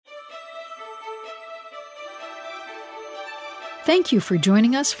Thank you for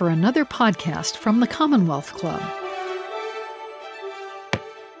joining us for another podcast from the Commonwealth Club.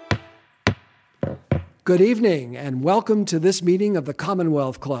 Good evening, and welcome to this meeting of the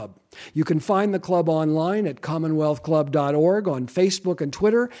Commonwealth Club. You can find the club online at commonwealthclub.org, on Facebook and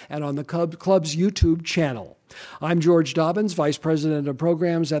Twitter, and on the club's YouTube channel. I'm George Dobbins, Vice President of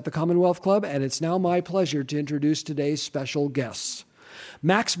Programs at the Commonwealth Club, and it's now my pleasure to introduce today's special guests.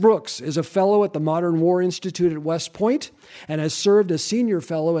 Max Brooks is a fellow at the Modern War Institute at West Point and has served as senior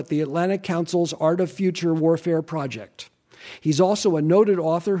fellow at the Atlantic Council's Art of Future Warfare Project. He's also a noted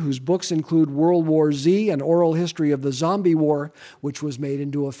author whose books include World War Z, an oral history of the zombie war, which was made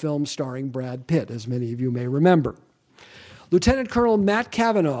into a film starring Brad Pitt, as many of you may remember. Lieutenant Colonel Matt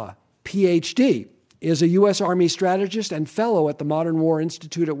Cavanaugh, Ph.D., is a U.S. Army strategist and fellow at the Modern War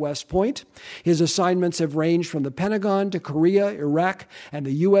Institute at West Point. His assignments have ranged from the Pentagon to Korea, Iraq, and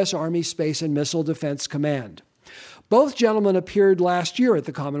the U.S. Army Space and Missile Defense Command. Both gentlemen appeared last year at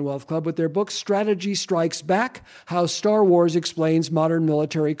the Commonwealth Club with their book, Strategy Strikes Back: How Star Wars Explains Modern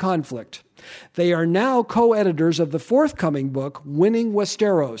Military Conflict. They are now co-editors of the forthcoming book, Winning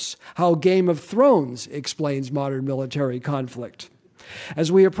Westeros: How Game of Thrones Explains Modern Military Conflict.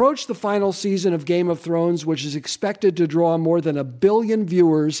 As we approach the final season of Game of Thrones, which is expected to draw more than 1 billion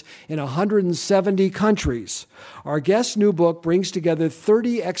viewers in 170 countries, our guest's new book brings together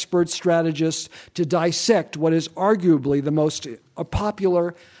 30 expert strategists to dissect what is arguably the most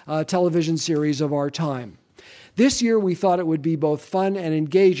popular television series of our time. This year, we thought it would be both fun and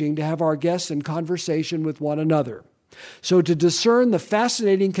engaging to have our guests in conversation with one another. So to discern the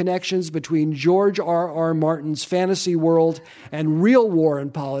fascinating connections between George R.R. Martin's fantasy world and real war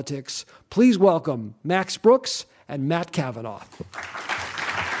and politics, please welcome Max Brooks and Matt Cavanaugh.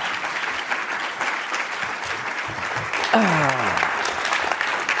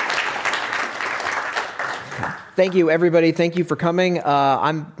 Thank you, everybody. Thank you for coming.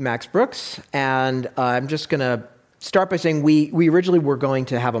 I'm Max Brooks, and I'm just going to start by saying we originally were going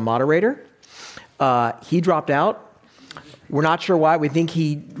to have a moderator. He dropped out. We're not sure why. We think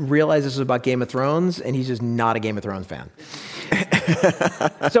he realized this was about Game of Thrones, and he's just not a Game of Thrones fan.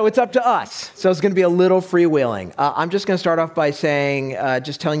 So it's up to us. So it's going to be a little freewheeling. I'm just going to start off by saying,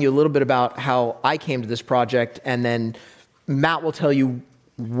 just telling you a little bit about how I came to this project, and then Matt will tell you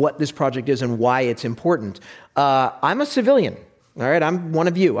what this project is and why it's important. I'm a civilian. All right, I'm one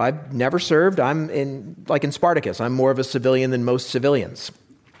of you. I've never served. I'm in Spartacus. I'm more of a civilian than most civilians.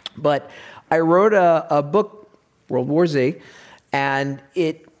 But I wrote a book, World War Z, and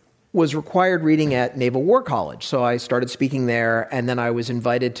it was required reading at Naval War College. So I started speaking there, and then I was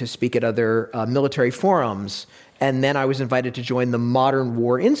invited to speak at other military forums, and then I was invited to join the Modern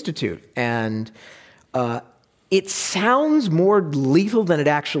War Institute. And it sounds more lethal than it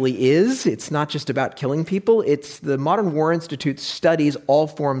actually is. It's not just about killing people. It's the Modern War Institute studies all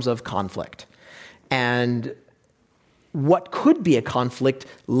forms of conflict and what could be a conflict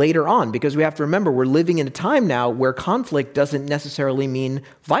later on, because we have to remember we're living in a time now where conflict doesn't necessarily mean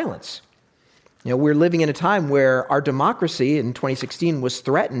violence. We're living in a time where our democracy in 2016 was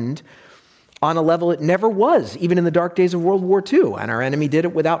threatened on a level it never was, even in the dark days of World War II, and our enemy did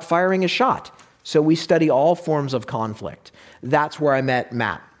it without firing a shot. So we study all forms of conflict. That's where I met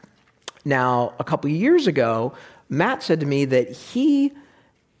Matt. Now, a couple of years ago, Matt said to me that he,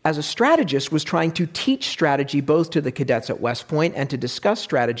 as a strategist, was trying to teach strategy both to the cadets at West Point and to discuss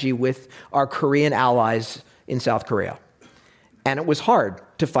strategy with our Korean allies in South Korea. And it was hard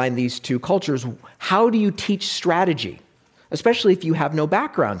to find these two cultures. How do you teach strategy, especially if you have no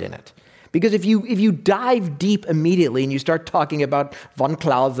background in it? Because if you dive deep immediately and you start talking about von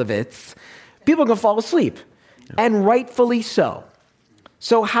Clausewitz, people are going to fall asleep, and rightfully so.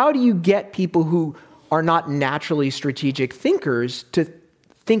 So how do you get people who are not naturally strategic thinkers to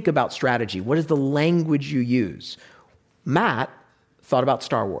think about strategy? What is the language you use? Matt thought about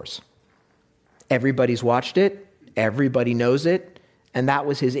Star Wars. Everybody's watched it. Everybody knows it. And that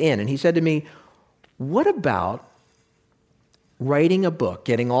was his in. And he said to me, what about writing a book,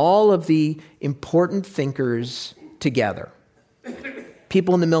 getting all of the important thinkers together?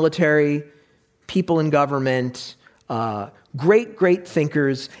 People in the military, people in government, great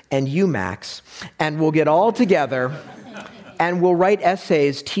thinkers, and you, Max. And we'll get all together and we'll write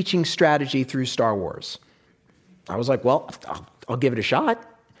essays teaching strategy through Star Wars. I was like, well, I'll give it a shot.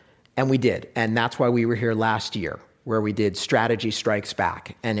 And we did. And that's why we were here last year, where we did Strategy Strikes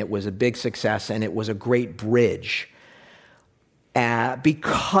Back. And it was a big success, and it was a great bridge.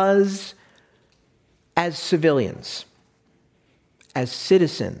 Because as civilians, as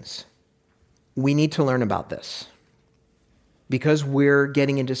citizens, we need to learn about this. Because we're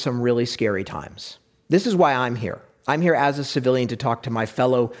getting into some really scary times. This is why I'm here. I'm here as a civilian to talk to my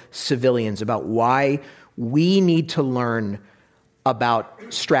fellow civilians about why we need to learn about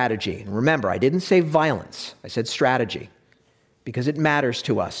strategy. And remember, I didn't say violence. I said strategy because it matters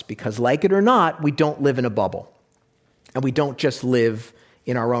to us. Because like it or not, we don't live in a bubble. And we don't just live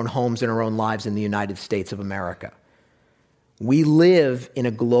in our own homes and our own lives in the United States of America. We live in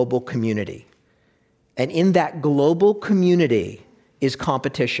a global community. And in that global community is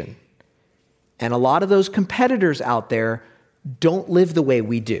competition. And a lot of those competitors out there don't live the way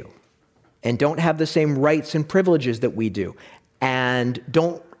we do and don't have the same rights and privileges that we do and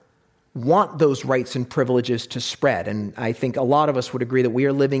don't want those rights and privileges to spread. And I think a lot of us would agree that we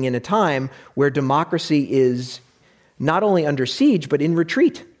are living in a time where democracy is not only under siege, but in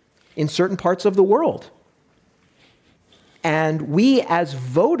retreat in certain parts of the world. And we as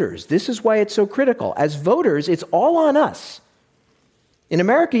voters, this is why it's so critical. As voters, it's all on us. In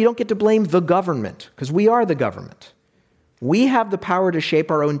America, you don't get to blame the government because we are the government. We have the power to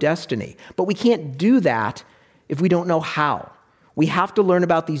shape our own destiny, but we can't do that if we don't know how. We have to learn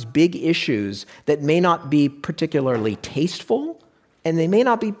about these big issues that may not be particularly tasteful and they may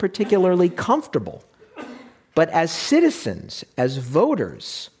not be particularly comfortable. But as citizens, as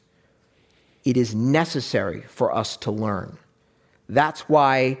voters, it is necessary for us to learn. That's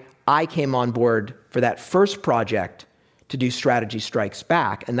why I came on board for that first project to do Strategy Strikes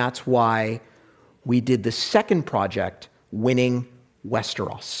Back, and that's why we did the second project, Winning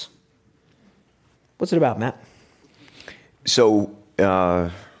Westeros. What's it about, Matt? So our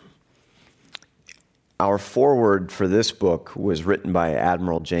foreword for this book was written by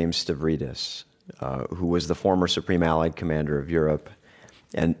Admiral James Stavridis, who was the former Supreme Allied Commander of Europe.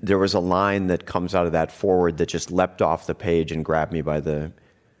 And there was a line that comes out of that foreword that just leapt off the page and grabbed me by the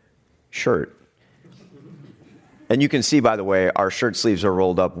shirt. And you can see, by the way, our shirt sleeves are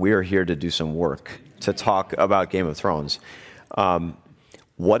rolled up. We are here to do some work, to talk about Game of Thrones.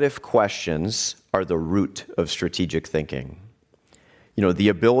 What if questions are the root of strategic thinking? You know, the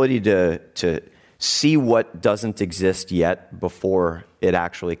ability to see what doesn't exist yet before it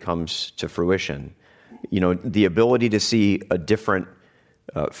actually comes to fruition. You know, the ability to see a different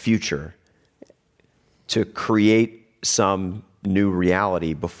future, to create some new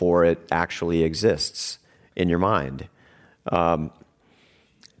reality before it actually exists in your mind. To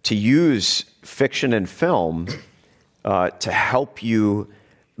use fiction and film to help you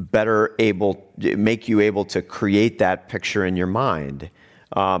make you able to create that picture in your mind.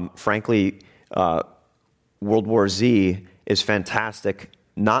 Frankly, World War Z is fantastic,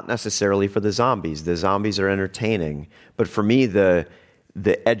 not necessarily for the zombies. The zombies are entertaining, but for me, the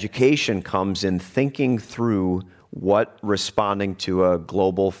education comes in thinking through what responding to a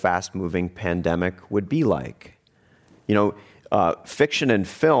global, fast-moving pandemic would be like. You know, fiction and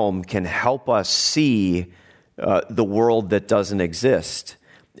film can help us see the world that doesn't exist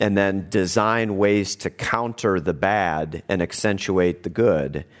and then design ways to counter the bad and accentuate the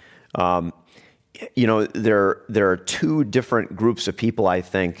good. You know, there are two different groups of people, I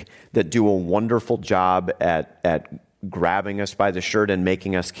think, that do a wonderful job at grabbing us by the shirt and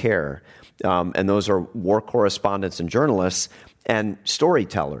making us care. And those are war correspondents and journalists and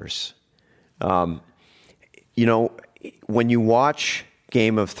storytellers. You know, when you watch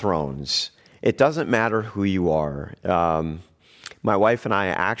Game of Thrones, it doesn't matter who you are. My wife and I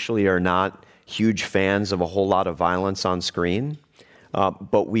actually are not huge fans of a whole lot of violence on screen,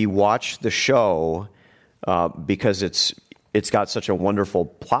 but we watch the show because it's got such a wonderful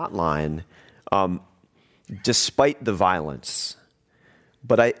plot line, despite the violence.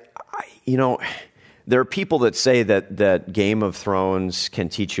 But I you know, there are people that say that Game of Thrones can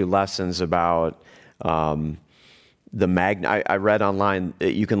teach you lessons about the Magna. I read online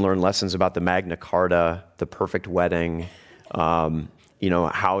that you can learn lessons about the Magna Carta, the perfect wedding, you know,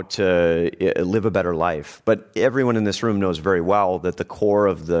 how to live a better life. But everyone in this room knows very well that the core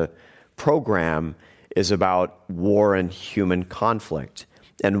of the program is about war and human conflict.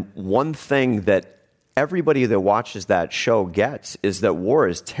 And one thing that everybody that watches that show gets is that war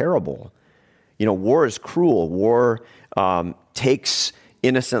is terrible. You know, war is cruel. War takes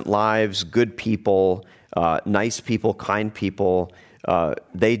innocent lives, good people, nice people, kind people.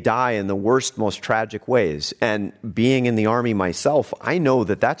 They die in the worst, most tragic ways. And being in the Army myself, I know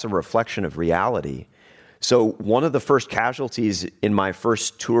that that's a reflection of reality. So one of the first casualties in my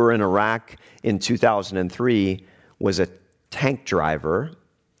first tour in Iraq in 2003 was a tank driver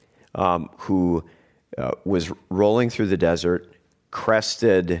who was rolling through the desert,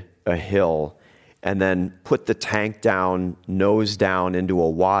 crested a hill, and then put the tank down, nose down into a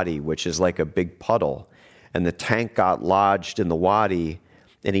wadi, which is like a big puddle. And the tank got lodged in the wadi,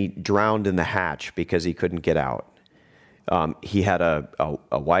 and he drowned in the hatch because he couldn't get out. He had a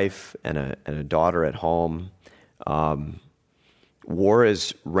wife and a daughter at home. War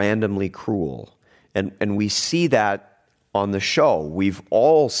is randomly cruel. And we see that on the show. We've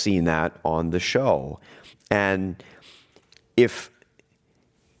all seen that on the show. And if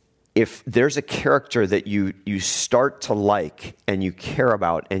there's a character that you start to like and you care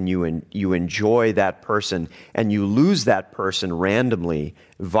about and you enjoy that person and you lose that person randomly,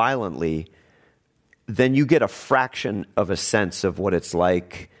 violently, then you get a fraction of a sense of what it's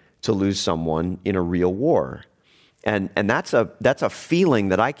like to lose someone in a real war. And that's a feeling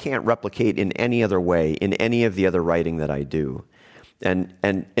that I can't replicate in any other way, in any of the other writing that I do. And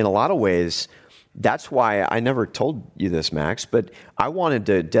in a lot of ways, that's why I never told you this, Max, but I wanted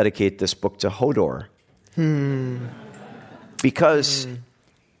to dedicate this book to Hodor. Because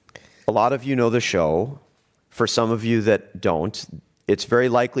a lot of you know the show. For some of you that don't, it's very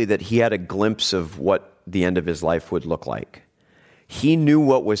likely that he had a glimpse of what the end of his life would look like. He knew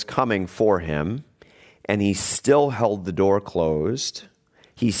what was coming for him, and he still held the door closed.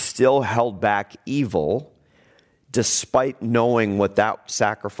 He still held back evil, despite knowing what that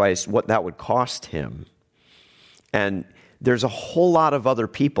sacrifice, what that would cost him. And there's a whole lot of other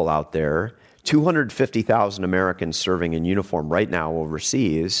people out there, 250,000 Americans serving in uniform right now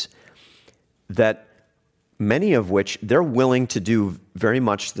overseas, that many of which they're willing to do very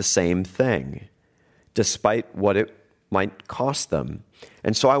much the same thing, despite what it might cost them.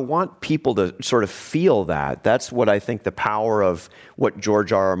 And so I want people to sort of feel that. That's what I think the power of what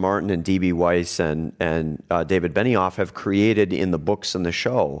George R.R. Martin and D.B. Weiss and David Benioff have created in the books and the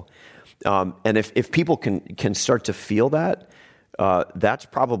show. And if people can start to feel that, that's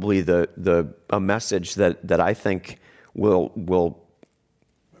probably a message that I think will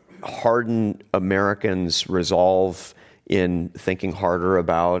harden Americans' resolve in thinking harder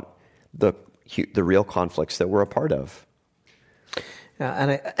about the real conflicts that we're a part of.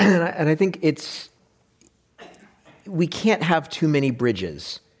 And I think we can't have too many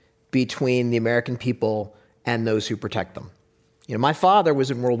bridges between the American people and those who protect them. You know, my father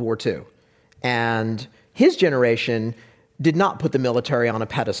was in World War II, and his generation did not put the military on a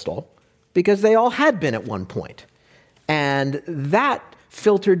pedestal because they all had been at one point. And that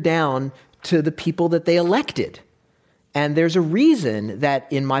filtered down to the people that they elected. And there's a reason that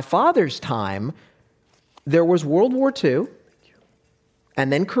in my father's time, there was World War II,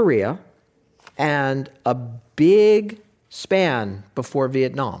 and then Korea, and a big span before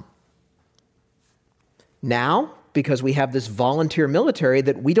Vietnam. Now, because we have this volunteer military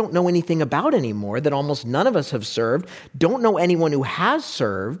that we don't know anything about anymore, that almost none of us have served, don't know anyone who has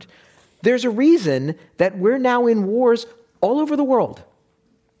served, there's a reason that we're now in wars all over the world.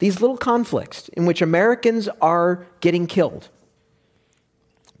 These little conflicts in which Americans are getting killed.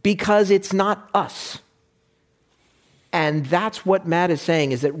 Because it's not us. And that's what Matt is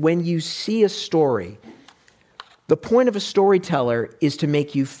saying, is that when you see a story, the point of a storyteller is to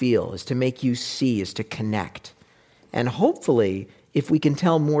make you feel, is to make you see, is to connect. And hopefully, if we can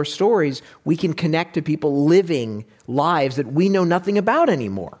tell more stories, we can connect to people living lives that we know nothing about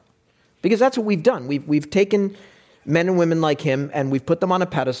anymore. Because that's what we've done. We've taken men and women like him and we've put them on a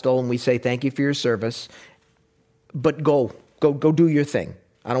pedestal and we say, thank you for your service, but go do your thing.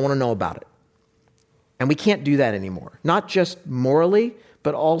 I don't want to know about it. And we can't do that anymore, not just morally,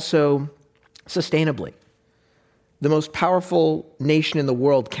 but also sustainably. The most powerful nation in the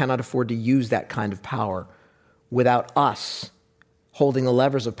world cannot afford to use that kind of power without us holding the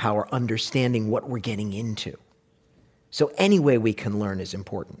levers of power, understanding what we're getting into. So any way we can learn is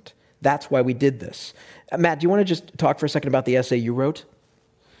important. That's why we did this. Matt, do you want to just talk for a second about the essay you wrote?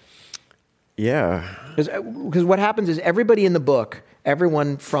 Yeah. Because what happens is everybody in the book,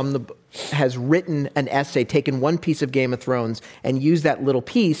 everyone from the book, has written an essay, taken one piece of Game of Thrones and used that little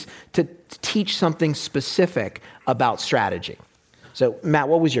piece to teach something specific about strategy. So, Matt,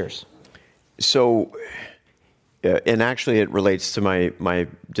 what was yours? So, and actually it relates to my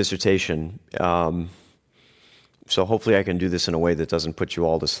dissertation. So hopefully I can do this in a way that doesn't put you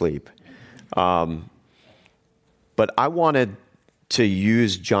all to sleep. But I wanted to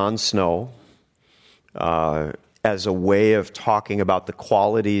use Jon Snow as a way of talking about the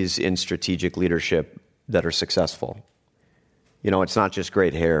qualities in strategic leadership that are successful. You know, it's not just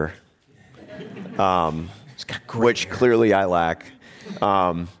great hair, which clearly I lack.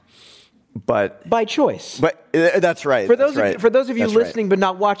 But by choice. But that's right. For those of you listening but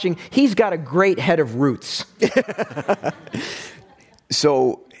not watching, he's got a great head of roots.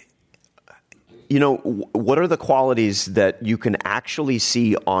 So, you know, what are the qualities that you can actually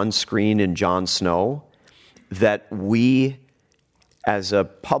see on screen in Jon Snow that we as a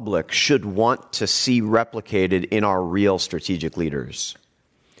public, should want to see replicated in our real strategic leaders.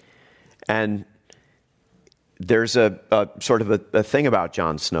 And there's a sort of a thing about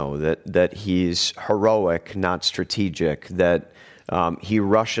Jon Snow that he's heroic, not strategic, that he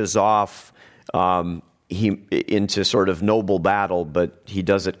rushes off into sort of noble battle, but he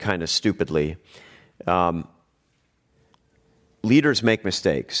does it kind of stupidly. Leaders make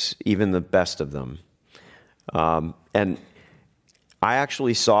mistakes, even the best of them. And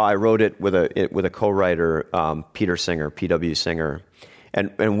I wrote it with a co-writer, Peter Singer, P.W. Singer,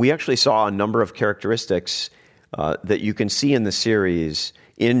 and we actually saw a number of characteristics that you can see in the series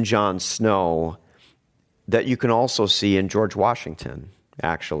in Jon Snow that you can also see in George Washington,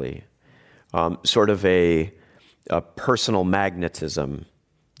 actually. Sort of a personal magnetism,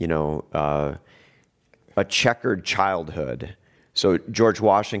 a checkered childhood. So George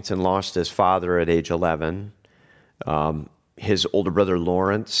Washington lost his father at age 11. His older brother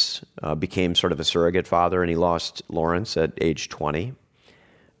Lawrence became sort of a surrogate father, and he lost Lawrence at age 20.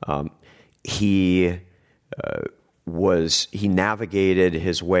 He navigated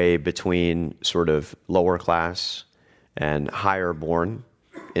his way between sort of lower class and higher born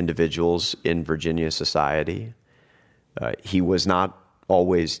individuals in Virginia society. He was not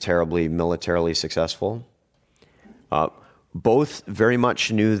always terribly militarily successful. Both very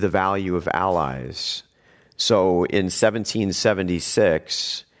much knew the value of allies. So in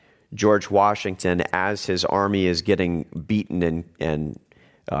 1776, George Washington, as his army is getting beaten and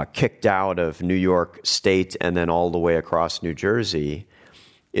kicked out of New York State and then all the way across New Jersey,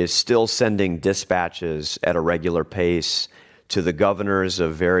 is still sending dispatches at a regular pace to the governors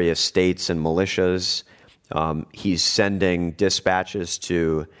of various states and militias. He's sending dispatches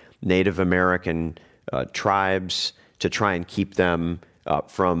to Native American tribes to try and keep them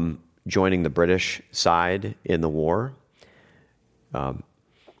from joining the British side in the war.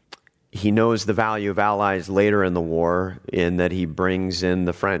 He knows the value of allies later in the war in that he brings in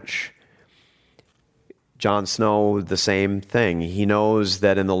the French. Jon Snow, the same thing. He knows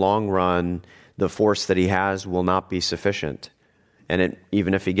that in the long run, the force that he has will not be sufficient. And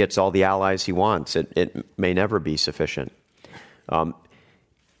even if he gets all the allies he wants, it may never be sufficient.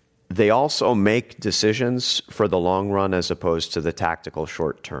 They also make decisions for the long run as opposed to the tactical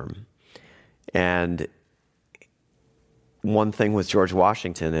short term. And one thing with George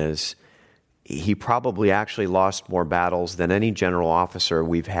Washington is he probably actually lost more battles than any general officer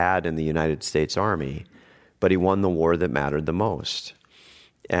we've had in the United States Army, but he won the war that mattered the most.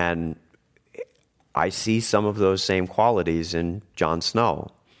 And I see some of those same qualities in Jon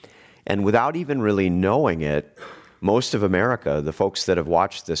Snow. And without even really knowing it, most of America, the folks that have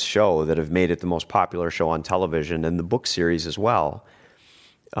watched this show, that have made it the most popular show on television, and the book series as well,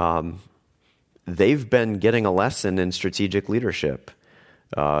 they've been getting a lesson in strategic leadership.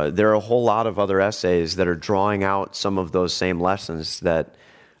 There are a whole lot of other essays that are drawing out some of those same lessons that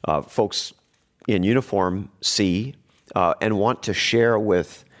folks in uniform see and want to share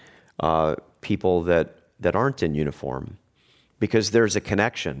with people that aren't in uniform, because there's a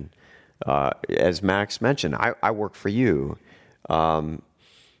connection. As Max mentioned, I work for you.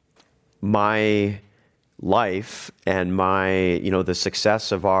 My life and the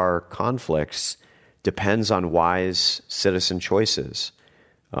success of our conflicts depends on wise citizen choices.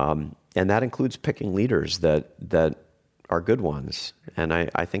 And that includes picking leaders that are good ones. And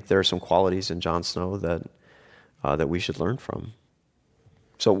I think there are some qualities in Jon Snow that we should learn from.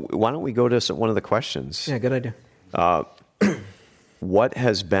 So why don't we go to one of the questions? Yeah, good idea. What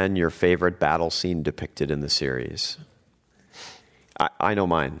has been your favorite battle scene depicted in the series? I know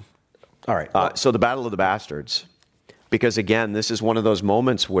mine. All right. So the Battle of the Bastards. Because, again, this is one of those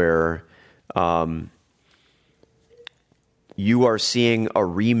moments where you are seeing a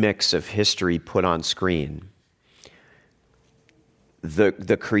remix of history put on screen.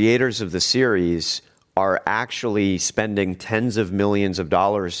 The creators of the series are actually spending tens of millions of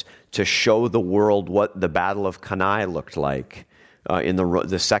dollars to show the world what the Battle of Cannae looked like in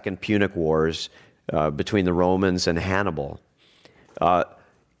the Second Punic Wars between the Romans and Hannibal.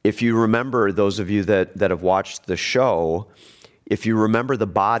 If you remember, those of you that have watched the show, if you remember the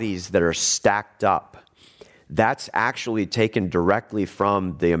bodies that are stacked up, that's actually taken directly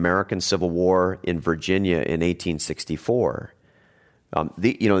from the American Civil War in Virginia in 1864.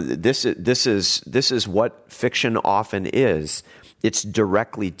 This is what fiction often is. It's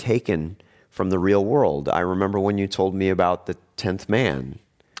directly taken from the real world. I remember when you told me about the 10th Man,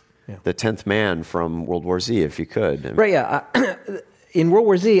 the 10th Man from World War Z, if you could. Right, yeah. In World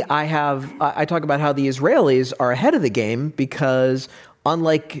War Z, I talk about how the Israelis are ahead of the game because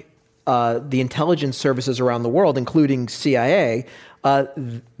unlike the intelligence services around the world, including CIA,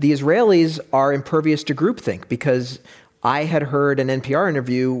 the Israelis are impervious to groupthink, because I had heard an NPR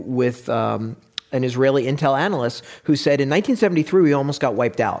interview with an Israeli intel analyst who said in 1973 we almost got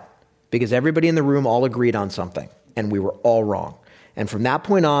wiped out because everybody in the room all agreed on something, and we were all wrong. And from that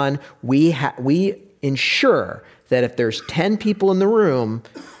point on, we ensure that if there's 10 people in the room,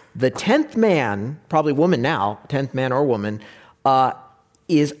 the 10th man, probably woman now, 10th man or woman,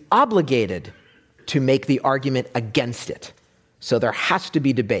 is obligated to make the argument against it. So there has to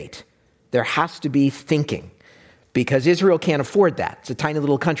be debate. There has to be thinking, because Israel can't afford that. It's a tiny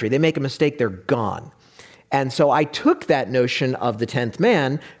little country. They make a mistake, they're gone. And so I took that notion of the 10th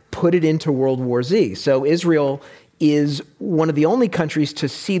man, put it into World War Z. So Israel is one of the only countries to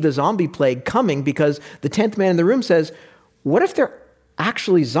see the zombie plague coming, because the 10th man in the room says, what if they're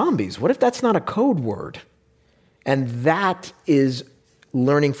actually zombies? What if that's not a code word? And that is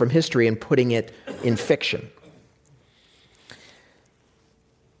learning from history and putting it in fiction.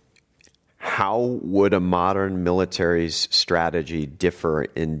 How would a modern military's strategy differ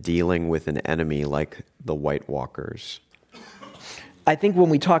in dealing with an enemy like the White Walkers? I think when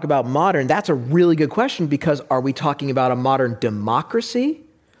we talk about modern, that's a really good question, because are we talking about a modern democracy,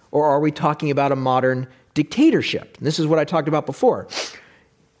 or are we talking about a modern dictatorship? And this is what I talked about before.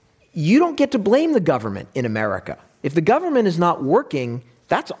 You don't get to blame the government in America. If the government is not working,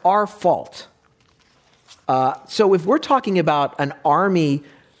 that's our fault. So if we're talking about an army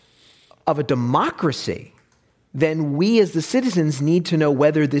of a democracy, then we as the citizens need to know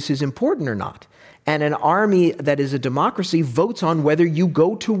whether this is important or not. And an army that is a democracy votes on whether you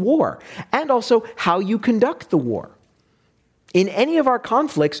go to war, and also how you conduct the war. In any of our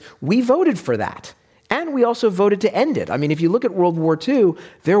conflicts, we voted for that. And we also voted to end it. I mean, if you look at World War II,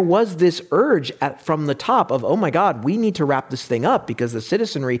 there was this urge from the top of, oh my God, we need to wrap this thing up because the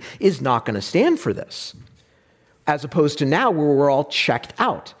citizenry is not going to stand for this. As opposed to now where we're all checked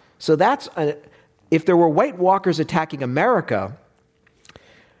out. So if there were White Walkers attacking America,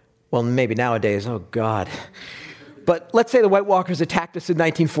 well, maybe nowadays, oh God. But let's say the White Walkers attacked us in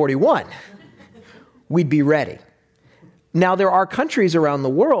 1941. We'd be ready. Now, there are countries around the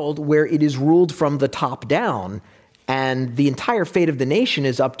world where it is ruled from the top down, and the entire fate of the nation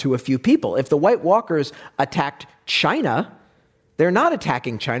is up to a few people. If the White Walkers attacked China, they're not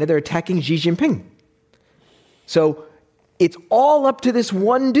attacking China, they're attacking Xi Jinping. So it's all up to this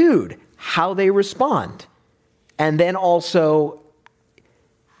one dude, how they respond. And then also,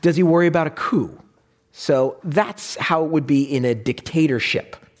 does he worry about a coup? So that's how it would be in a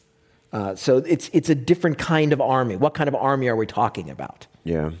dictatorship. So it's a different kind of army. What kind of army are we talking about?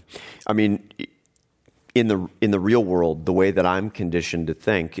 Yeah. I mean, in the real world, the way that I'm conditioned to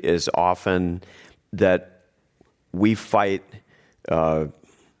think is often that we fight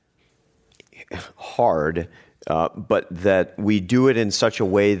hard, but that we do it in such a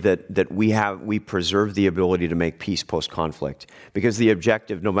way that we preserve the ability to make peace post-conflict. Because the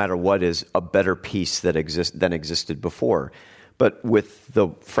objective, no matter what, is a better peace than existed before. But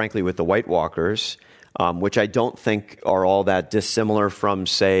frankly, with the White Walkers, which I don't think are all that dissimilar from,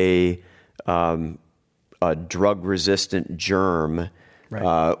 say, a drug-resistant germ, right,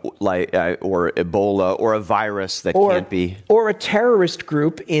 or Ebola, or a virus that can't be, or a terrorist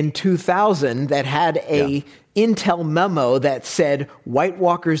group in 2000 that had a intel memo that said White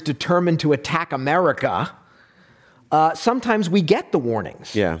Walkers determined to attack America. Sometimes we get the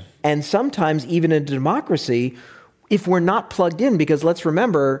warnings, and sometimes even in a democracy, if we're not plugged in, because let's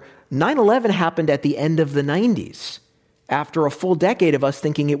remember, 9/11 happened at the end of the 90s, after a full decade of us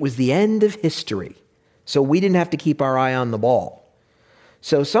thinking it was the end of history. So we didn't have to keep our eye on the ball.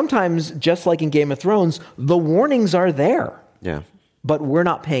 So sometimes, just like in Game of Thrones, the warnings are there, but we're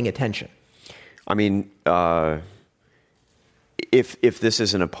not paying attention. I mean, if this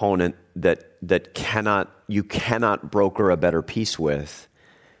is an opponent that you cannot broker a better peace with,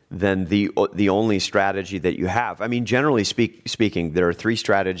 then the only strategy that you have, I mean, generally speaking, there are three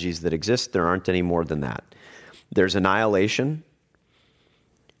strategies that exist. There aren't any more than that. There's annihilation,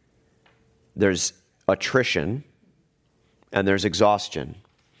 there's attrition, and there's exhaustion.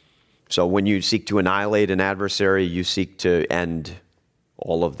 So when you seek to annihilate an adversary, you seek to end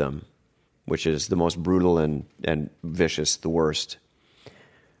all of them, which is the most brutal and vicious, the worst.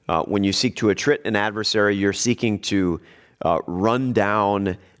 When you seek to attrit an adversary, you're seeking to run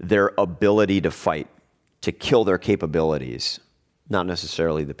down their ability to fight, to kill their capabilities, not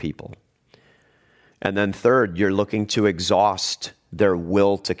necessarily the people. And then third, you're looking to exhaust their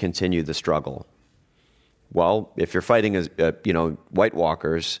will to continue the struggle. Well, if you're fighting as White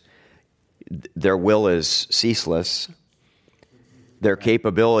Walkers, their will is ceaseless. Their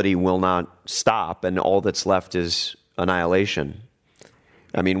capability will not stop, and all that's left is annihilation.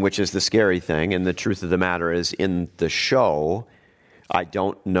 I mean, which is the scary thing. And the truth of the matter is, in the show, I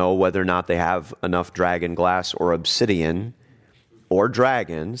don't know whether or not they have enough dragon glass or obsidian or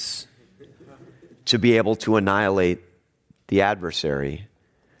dragons to be able to annihilate the adversary.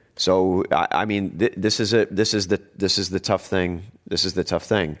 So, I mean, this is the tough thing. This is the tough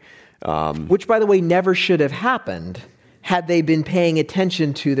thing. Which, by the way, never should have happened had they been paying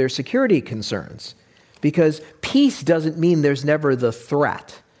attention to their security concerns. Because peace doesn't mean there's never the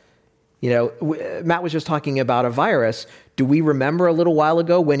threat. You know, Matt was just talking about a virus. Do we remember a little while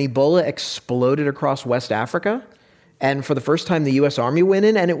ago when Ebola exploded across West Africa? And for the first time, the U.S. Army went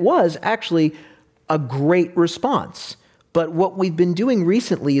in, and it was actually a great response. But what we've been doing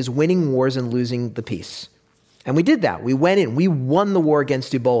recently is winning wars and losing the peace. And we did that. We went in. We won the war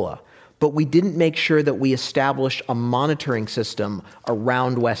against Ebola. But we didn't make sure that we established a monitoring system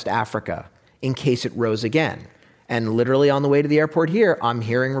around West Africa in case it rose again. And literally on the way to the airport here, I'm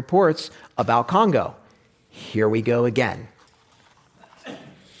hearing reports about Congo. Here we go again.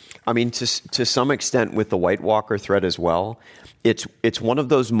 I mean, to some extent with the White Walker threat as well, it's one of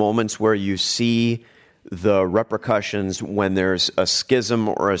those moments where you see the repercussions when there's a schism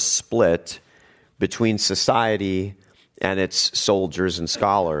or a split between society and its soldiers and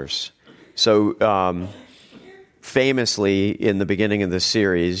scholars. So famously, in the beginning of the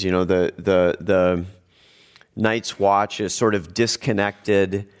series, you know, the Night's Watch is sort of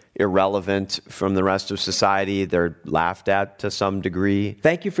disconnected, irrelevant from the rest of society. They're laughed at to some degree.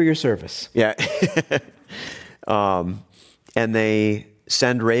 Thank you for your service. Yeah. And they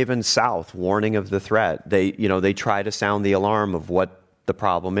send ravens south, warning of the threat. They try to sound the alarm of what the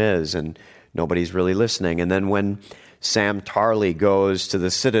problem is, and nobody's really listening. And then when Sam Tarly goes to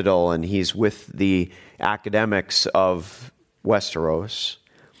the Citadel and he's with the academics of Westeros,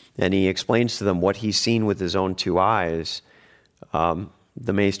 and he explains to them what he's seen with his own two eyes,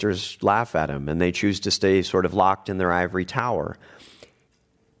 the Maesters laugh at him, and they choose to stay sort of locked in their ivory tower.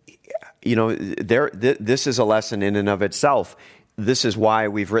 You know, this is a lesson in and of itself. This is why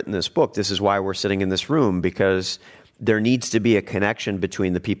we've written this book. This is why we're sitting in this room, because there needs to be a connection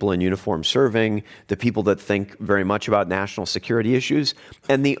between the people in uniform serving, the people that think very much about national security issues,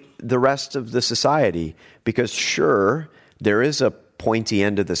 and the rest of the society. Because sure, there is a pointy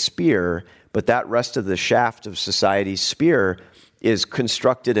end of the spear, but that rest of the shaft of society's spear is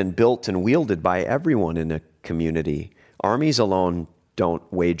constructed and built and wielded by everyone in a community. Armies alone don't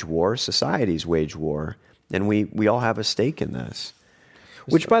wage war, societies wage war. And we all have a stake in this.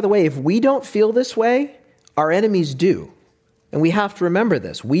 Which, by the way, if we don't feel this way, our enemies do. And we have to remember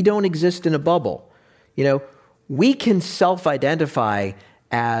this. We don't exist in a bubble. You know, we can self-identify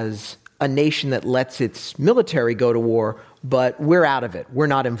as a nation that lets its military go to war, but we're out of it. We're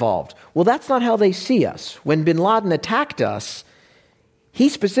not involved. Well, that's not how they see us. When bin Laden attacked us, he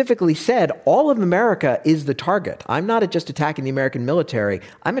specifically said, all of America is the target. I'm not just attacking the American military.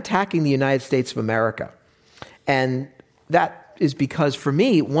 I'm attacking the United States of America. And that is because, for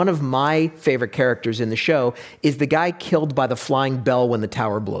me, one of my favorite characters in the show is the guy killed by the flying bell when the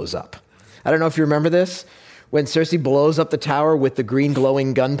tower blows up. I don't know if you remember this. When Cersei blows up the tower with the green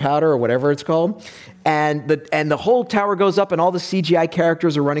glowing gunpowder or whatever it's called, and the whole tower goes up and all the CGI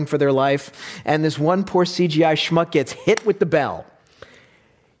characters are running for their life, and this one poor CGI schmuck gets hit with the bell.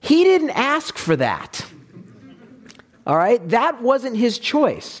 He didn't ask for that. All right? That wasn't his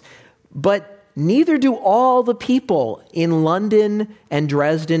choice. But neither do all the people in London and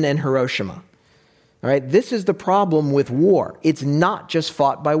Dresden and Hiroshima. All right? This is the problem with war. It's not just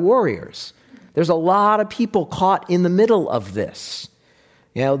fought by warriors. There's a lot of people caught in the middle of this.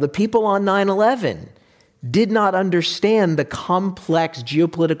 You know, the people on 9/11 did not understand the complex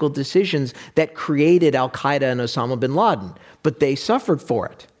geopolitical decisions that created Al-Qaeda and Osama bin Laden, but they suffered for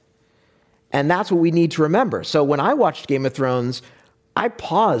it. And that's what we need to remember. So when I watched Game of Thrones, I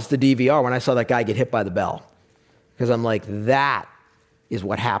paused the DVR when I saw that guy get hit by the bell. Because I'm like, that is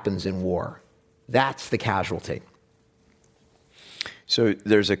what happens in war. That's the casualty. So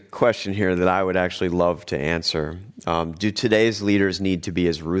there's a question here that I would actually love to answer. Do today's leaders need to be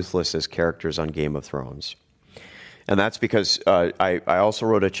as ruthless as characters on Game of Thrones? And that's because I also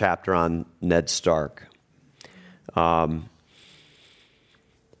wrote a chapter on Ned Stark.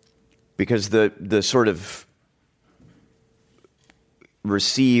 Because the sort of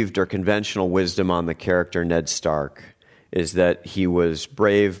received or conventional wisdom on the character Ned Stark is that he was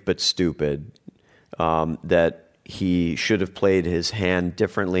brave but stupid, that he should have played his hand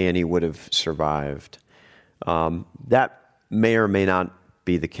differently and he would have survived. That may or may not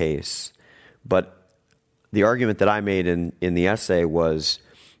be the case. But the argument that I made in the essay was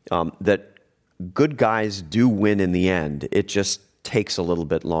that good guys do win in the end. It just takes a little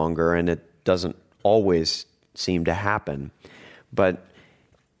bit longer, and it doesn't always seem to happen. But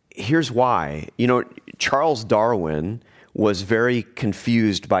here's why. Charles Darwin was very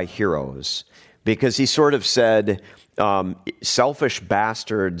confused by heroes because he sort of said selfish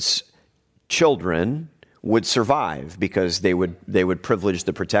bastards' children would survive because they would privilege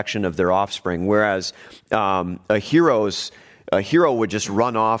the protection of their offspring, whereas a hero would just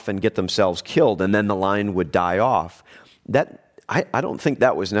run off and get themselves killed, and then the line would die off. I don't think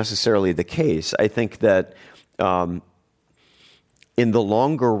that was necessarily the case. I think that in the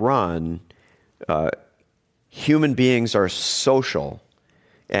longer run, human beings are social,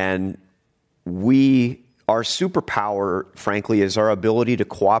 and our superpower, frankly, is our ability to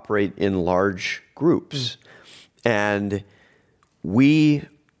cooperate in large groups. And we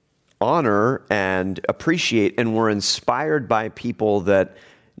honor and appreciate, and we're inspired by people that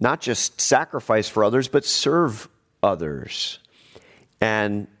not just sacrifice for others, but serve others.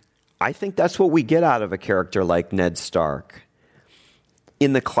 And I think that's what we get out of a character like Ned Stark.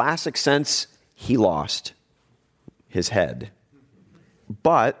 In the classic sense, he lost his head.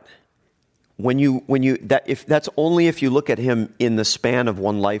 But that's only if you look at him in the span of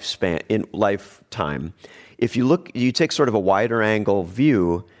one lifetime. If you take sort of a wider angle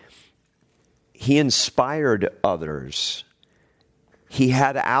view, he inspired others. He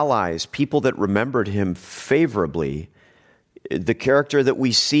had allies, people that remembered him favorably. The character that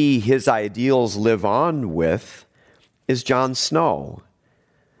we see his ideals live on with is Jon Snow.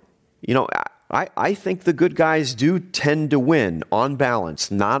 I think the good guys do tend to win on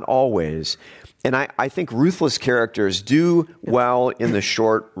balance, not always. And I think ruthless characters do well in the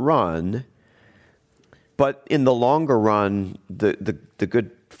short run, but in the longer run, the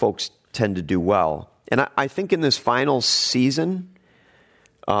good folks tend to do well. And I think in this final season,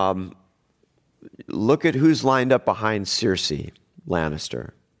 look at who's lined up behind Cersei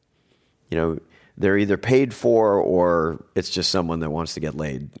Lannister. They're either paid for or it's just someone that wants to get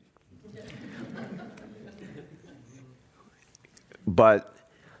laid. But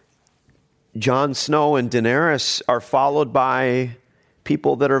Jon Snow and Daenerys are followed by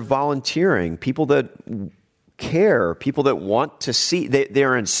people that are volunteering, people that care, people that want to see.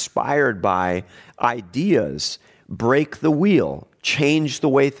 They're inspired by ideas, break the wheel, change the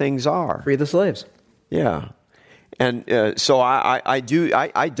way things are. Free the slaves. Yeah. And so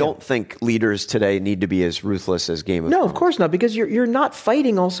I don't think leaders today need to be as ruthless as Game of Thrones. No, of course not, because you're not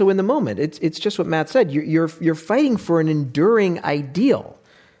fighting also in the moment. It's just what Matt said. You're fighting for an enduring ideal.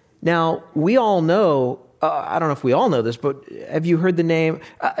 Now, we all know, I don't know if we all know this, but have you heard the name?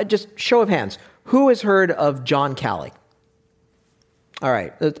 Just show of hands. Who has heard of John Callie? All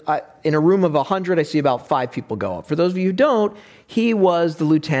right. In a room of 100, I see about 5 people go up. For those of you who don't, he was the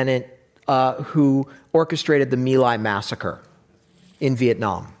lieutenant who orchestrated the My Lai massacre in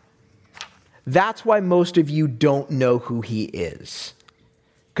Vietnam. That's why most of you don't know who he is.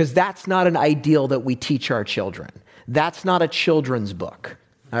 Because that's not an ideal that we teach our children. That's not a children's book.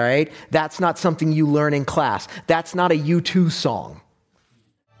 All right? That's not something you learn in class. That's not a U2 song.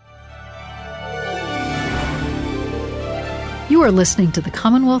 You are listening to the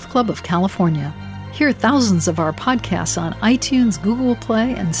Commonwealth Club of California. Hear thousands of our podcasts on iTunes, Google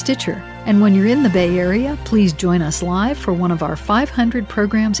Play, and Stitcher. And when you're in the Bay Area, please join us live for one of our 500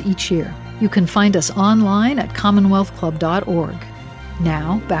 programs each year. You can find us online at commonwealthclub.org.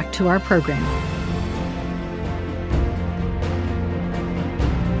 Now, back to our program.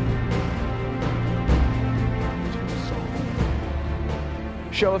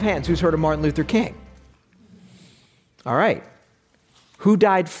 Show of hands, who's heard of Martin Luther King? All right. Who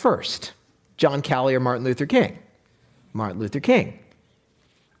died first? John Callie or Martin Luther King? Martin Luther King.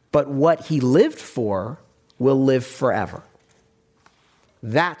 But what he lived for will live forever.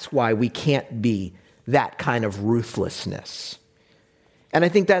 That's why we can't be that kind of ruthlessness. And I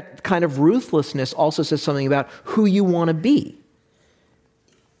think that kind of ruthlessness also says something about who you want to be.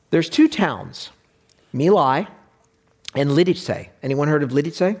 There's 2 towns, My Lai and Lidice. Anyone heard of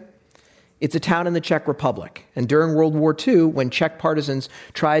Lidice? It's a town in the Czech Republic. And during World War II, when Czech partisans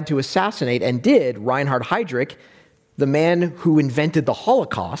tried to assassinate, and did, Reinhard Heydrich, the man who invented the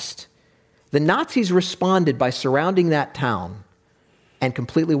Holocaust, the Nazis responded by surrounding that town and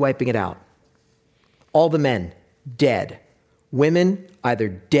completely wiping it out. All the men, dead. Women, either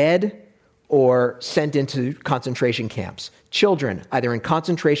dead or sent into concentration camps. Children, either in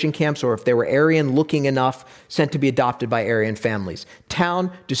concentration camps or if they were Aryan looking enough, sent to be adopted by Aryan families.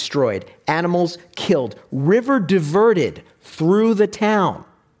 Town destroyed. Animals killed. River diverted through the town.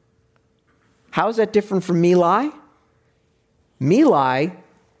 How is that different from My Lai? My Lai,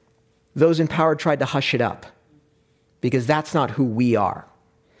 those in power tried to hush it up because that's not who we are.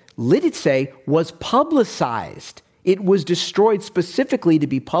 Lidice was publicized. It was destroyed specifically to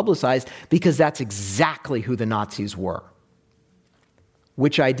be publicized because that's exactly who the Nazis were.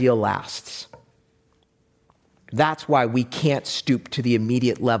 Which ideal lasts? That's why we can't stoop to the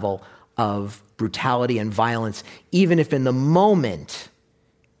immediate level of brutality and violence, even if in the moment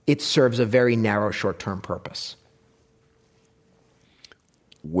it serves a very narrow short-term purpose.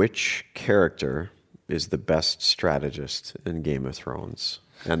 Which character is the best strategist in Game of Thrones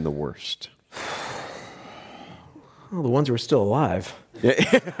and the worst? Well, the ones who are still alive.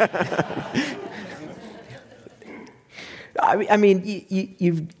 I mean,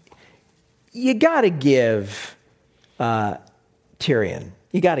 you got to give Tyrion.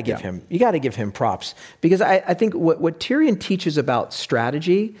 You got to give him. You got to give him props because I think what Tyrion teaches about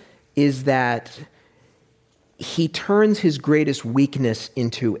strategy is that he turns his greatest weakness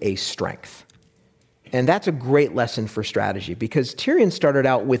into a strength, and that's a great lesson for strategy because Tyrion started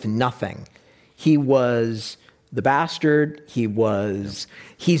out with nothing. He was the bastard.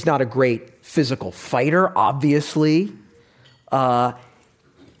 He's not a great physical fighter, obviously.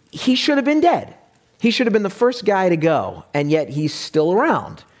 He should have been dead. He should have been the first guy to go, and yet he's still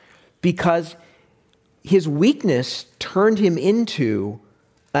around because his weakness turned him into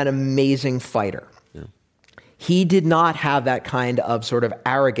an amazing fighter. Yeah. He did not have that kind of sort of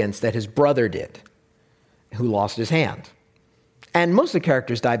arrogance that his brother did, who lost his hand. And most of the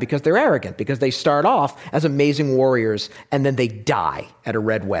characters die because they're arrogant, because they start off as amazing warriors, and then they die at a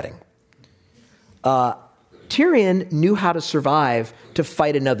red wedding. Tyrion knew how to survive to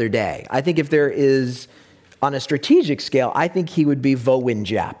fight another day. I think if there is, on a strategic scale, I think he would be Vo Nguyen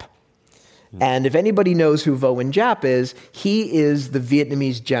Giap. And if anybody knows who Vo Nguyen Giap is, he is the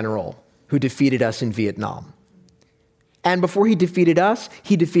Vietnamese general who defeated us in Vietnam. And before he defeated us,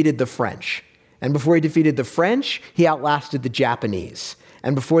 he defeated the French. And before he defeated the French, he outlasted the Japanese.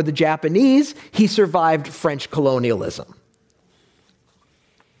 And before the Japanese, he survived French colonialism.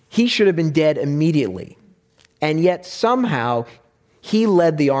 He should have been dead immediately. And yet somehow he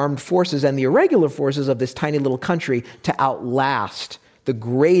led the armed forces and the irregular forces of this tiny little country to outlast the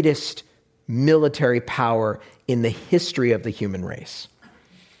greatest military power in the history of the human race.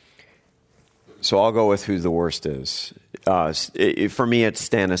 So I'll go with who the worst is. For me, it's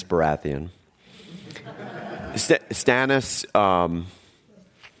Stannis Baratheon. Stannis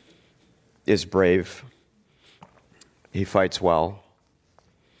is brave. He fights well.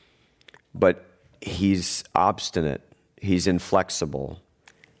 But he's obstinate. He's inflexible.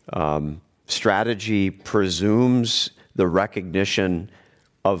 Strategy presumes the recognition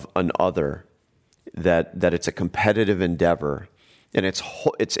of an other, that it's a competitive endeavor, and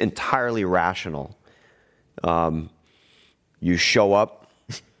it's entirely rational. You show up,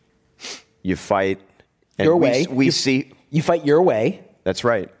 you fight, and your way. You fight your way. That's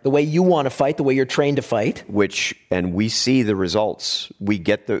right. The way you want to fight, the way you're trained to fight. And we see the results. We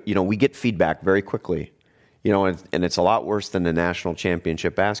get feedback very quickly. And it's a lot worse than the national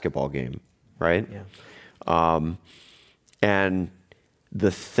championship basketball game, right? Yeah. And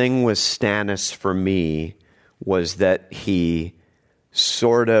the thing with Stannis for me was that he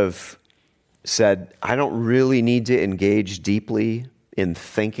sort of said, I don't really need to engage deeply in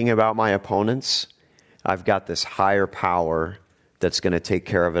thinking about my opponents. I've got this higher power that's going to take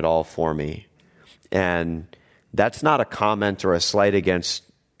care of it all for me. And that's not a comment or a slight against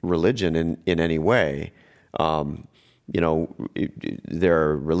religion in any way. There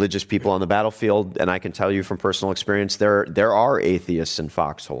are religious people on the battlefield, and I can tell you from personal experience, there are atheists in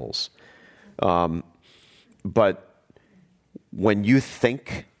foxholes. But when you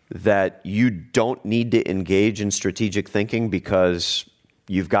think that you don't need to engage in strategic thinking because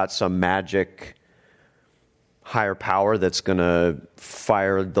you've got some magic higher power that's going to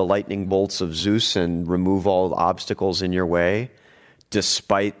fire the lightning bolts of Zeus and remove all the obstacles in your way,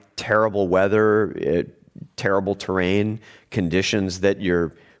 despite terrible weather, terrible terrain, conditions that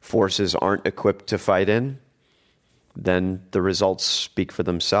your forces aren't equipped to fight in, then the results speak for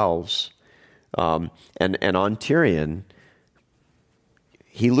themselves. And on Tyrion,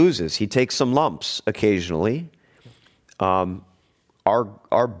 he loses. He takes some lumps occasionally.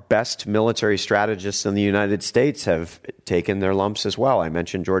 Our best military strategists in the United States have taken their lumps as well. I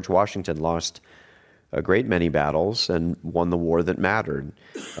mentioned George Washington lost a great many battles and won the war that mattered.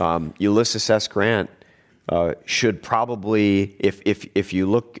 Ulysses S. Grant should probably, if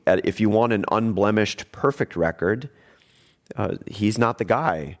you want an unblemished, perfect record, he's not the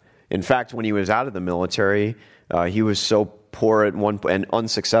guy. In fact, when he was out of the military, he was so poor at one point and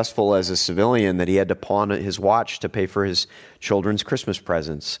unsuccessful as a civilian that he had to pawn his watch to pay for his children's Christmas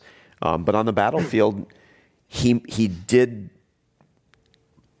presents. But on the battlefield, he did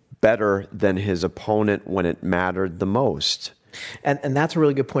better than his opponent when it mattered the most. And that's a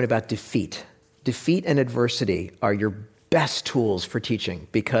really good point about defeat. Defeat and adversity are your best tools for teaching,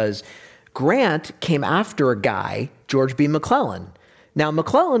 because Grant came after a guy, George B. McClellan. Now,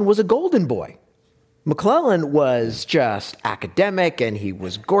 McClellan was a golden boy. McClellan was just academic, and he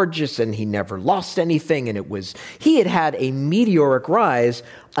was gorgeous, and he never lost anything, and he had a meteoric rise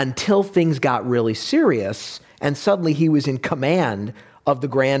until things got really serious, and suddenly he was in command of the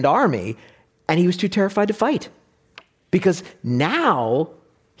Grand Army, and he was too terrified to fight. Because now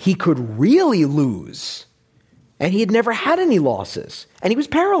he could really lose, and he had never had any losses, and he was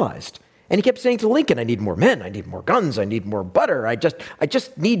paralyzed. And he kept saying to Lincoln, I need more men, I need more guns, I need more butter, I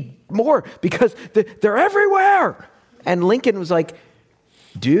just need more because they're everywhere. And Lincoln was like,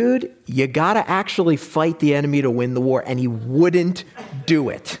 dude, you gotta actually fight the enemy to win the war, and he wouldn't do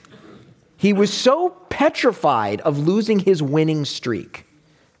it. He was so petrified of losing his winning streak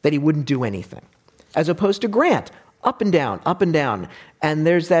that he wouldn't do anything. As opposed to Grant, up and down, up and down. And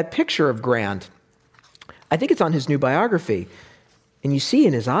there's that picture of Grant, I think it's on his new biography, and you see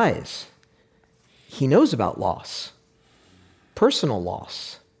in his eyes, he knows about loss, personal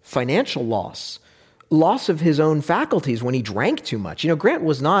loss, financial loss, loss of his own faculties when he drank too much. Grant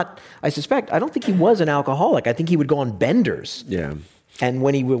was not, I don't think he was an alcoholic. I think he would go on benders. Yeah. And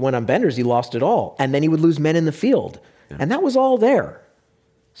when he went on benders, he lost it all. And then he would lose men in the field. Yeah. And that was all there.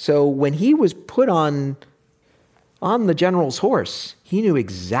 So when he was put on the general's horse, he knew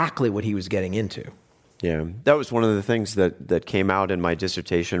exactly what he was getting into. Yeah. That was one of the things that came out in my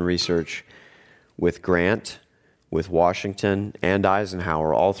dissertation research with Grant, with Washington, and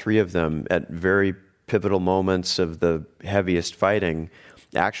Eisenhower. All three of them at very pivotal moments of the heaviest fighting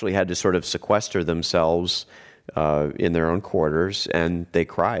actually had to sort of sequester themselves in their own quarters, and they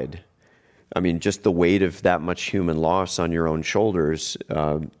cried. I mean, just the weight of that much human loss on your own shoulders,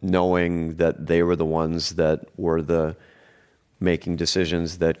 knowing that they were the ones that were making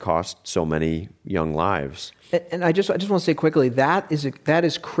decisions that cost so many young lives. And I just want to say quickly, that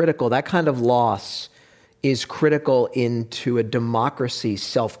is critical. That kind of loss is critical into a democracy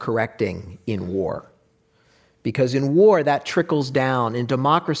self-correcting in war. Because in war, that trickles down. In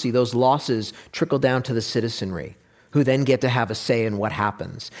democracy, those losses trickle down to the citizenry, who then get to have a say in what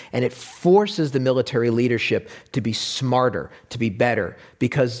happens. And it forces the military leadership to be smarter, to be better,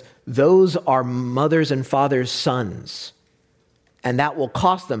 because those are mothers' and fathers' sons. And that will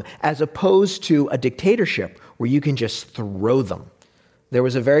cost them, as opposed to a dictatorship where you can just throw them. There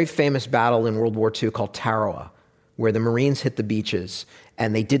was a very famous battle in World War II called Tarawa, where the Marines hit the beaches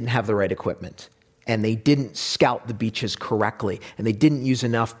and they didn't have the right equipment. And they didn't scout the beaches correctly. And they didn't use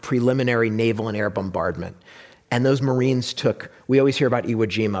enough preliminary naval and air bombardment. And those Marines we always hear about Iwo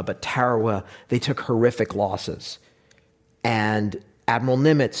Jima, but Tarawa, they took horrific losses. And Admiral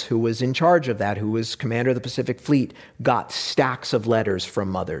Nimitz, who was in charge of that, who was commander of the Pacific Fleet, got stacks of letters from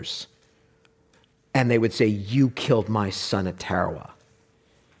mothers. And they would say, you killed my son at Tarawa.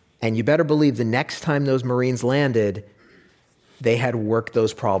 And you better believe the next time those Marines landed, they had worked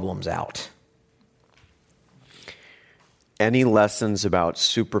those problems out. Any lessons about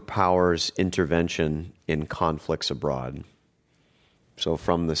superpowers' intervention in conflicts abroad? So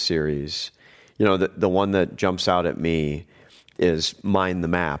from the series, the one that jumps out at me is mind the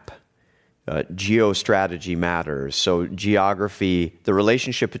map. Geostrategy matters. So geography, the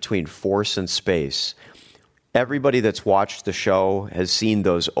relationship between force and space. Everybody that's watched the show has seen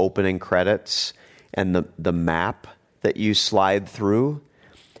those opening credits and the map that you slide through.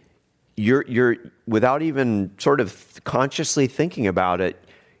 You're without even sort of consciously thinking about it,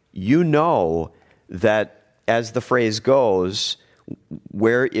 you know that, as the phrase goes,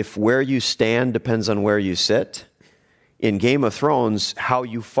 where you stand depends on where you sit. In Game of Thrones, how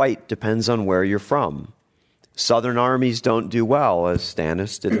you fight depends on where you're from. Southern armies don't do well, as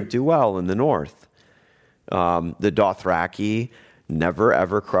Stannis didn't do well in the north. The Dothraki never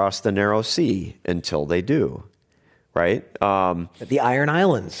ever cross the Narrow Sea until they do. Right? The Iron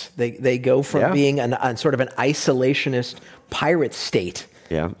Islands, they go from being a sort of an isolationist pirate state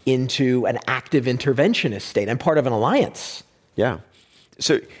into an active interventionist state and part of an alliance. Yeah.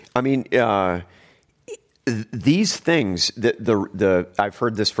 So, I mean, these things, I've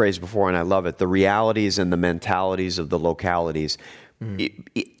heard this phrase before and I love it, the realities and the mentalities of the localities.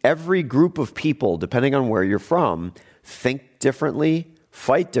 Every group of people, depending on where you're from, think differently,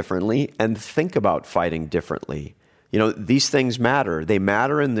 fight differently, and think about fighting differently. These things matter. They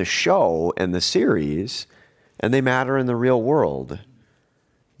matter in the show and the series, and they matter in the real world.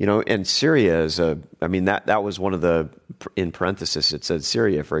 And Syria that was one of the, in parenthesis, it said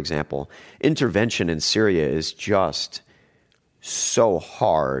Syria, for example. Intervention in Syria is just so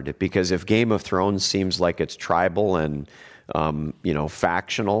hard, because if Game of Thrones seems like it's tribal and,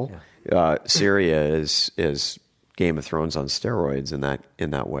 factional, Syria is Game of Thrones on steroids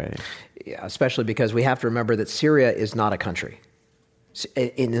in that way. Yeah, especially because we have to remember that Syria is not a country.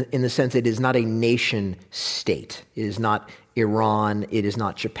 In the sense, it is not a nation state. It is not Iran. It is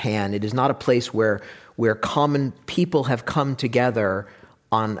not Japan. It is not a place where common people have come together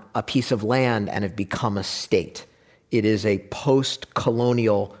on a piece of land and have become a state. It is a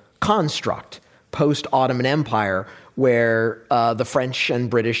post-colonial construct, post-Ottoman Empire, where the French and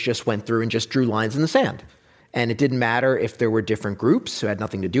British just went through and just drew lines in the sand. And it didn't matter if there were different groups who had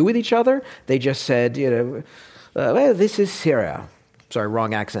nothing to do with each other. They just said, well, this is Syria. Sorry,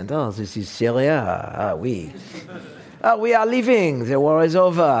 wrong accent. Oh, this is Syria. We are leaving. The war is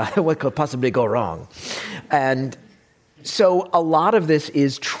over. What could possibly go wrong? And so a lot of this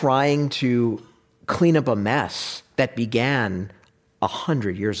is trying to clean up a mess that began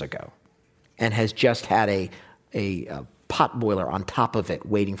 100 years ago and has just had a pot boiler on top of it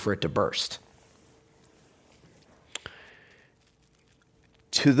waiting for it to burst.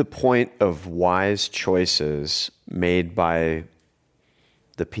 To the point of wise choices made by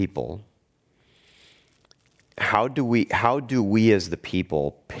the people, how do we as the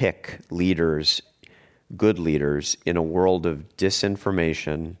people pick leaders, good leaders, in a world of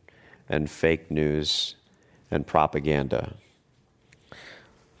disinformation and fake news and propaganda?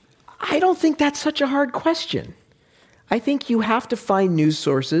 I don't think that's such a hard question. I think you have to find news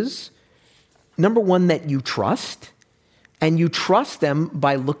sources, number one, that you trust, and you trust them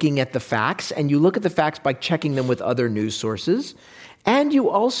by looking at the facts, and you look at the facts by checking them with other news sources, and you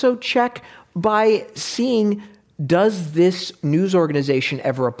also check by seeing, does this news organization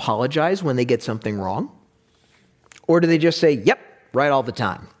ever apologize when they get something wrong? Or do they just say, yep, right all the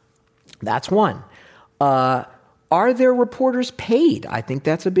time? That's one. Are there reporters paid? I think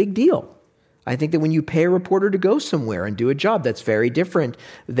that's a big deal. I think that when you pay a reporter to go somewhere and do a job, that's very different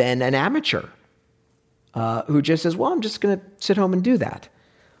than an amateur who just says, well, I'm just going to sit home and do that.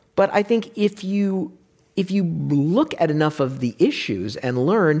 But I think if you look at enough of the issues and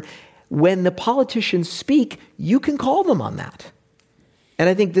learn, when the politicians speak, you can call them on that. And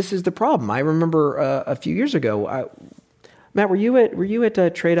I think this is the problem. I remember a few years ago, Matt, were you at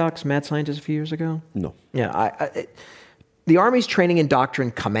TRADOC's Mad Scientist a few years ago? No. Yeah, the Army's Training and Doctrine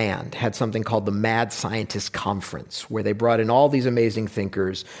Command had something called the Mad Scientist Conference, where they brought in all these amazing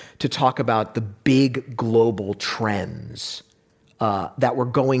thinkers to talk about the big global trends that were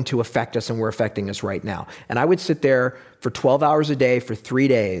going to affect us and were affecting us right now. And I would sit there for 12 hours a day for 3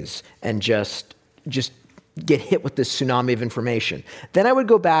 days and just get hit with this tsunami of information. Then I would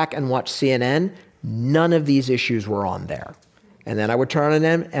go back and watch CNN. None of these issues were on there. And then I would turn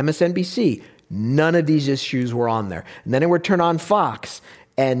on MSNBC. None of these issues were on there. And then I would turn on Fox,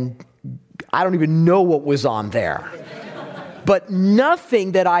 and I don't even know what was on there. But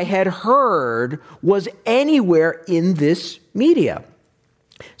nothing that I had heard was anywhere in this media.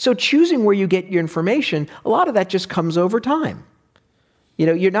 So choosing where you get your information, a lot of that just comes over time.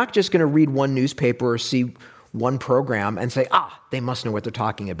 You're not just going to read one newspaper or see one program and say, they must know what they're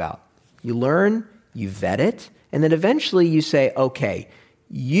talking about. You learn, you vet it, and then eventually you say, okay,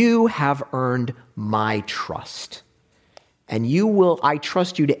 you have earned my trust. And I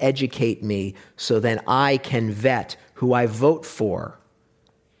trust you to educate me so then I can vet who I vote for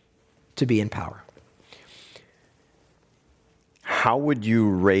to be in power. How would you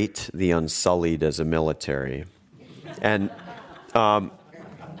rate the Unsullied as a military? And,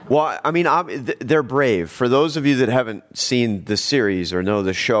 they're brave. For those of you that haven't seen the series or know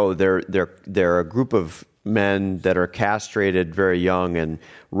the show, they're a group of men that are castrated very young and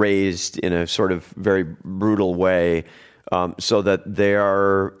raised in a sort of very brutal way, so that they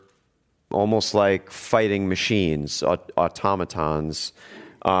are almost like fighting machines, automatons.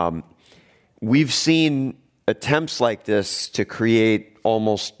 We've seen attempts like this to create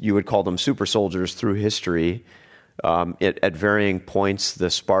almost, you would call them super soldiers through history. At varying points,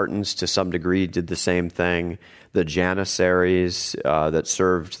 the Spartans, to some degree, did the same thing. The Janissaries that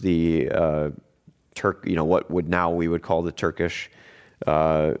served the what we would call the Turkish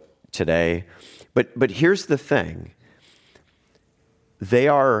today. But here's the thing. They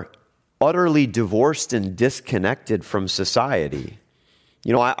are utterly divorced and disconnected from society.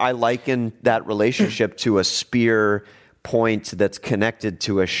 I liken that relationship to a spear point that's connected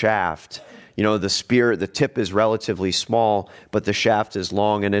to a shaft. the spear, the tip is relatively small, but the shaft is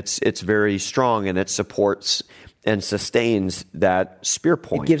long, and it's very strong, and it supports and sustains that spear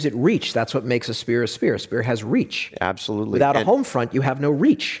point. It gives it reach. That's what makes a spear a spear. A spear has reach. Absolutely. Without a home front, you have no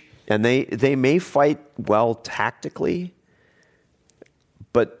reach. And they may fight well tactically,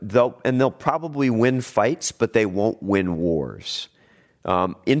 but they'll probably win fights, but they won't win wars.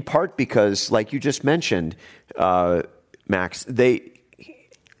 In part because, like you just mentioned, Max, there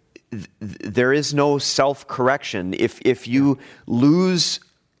is no self-correction. If you lose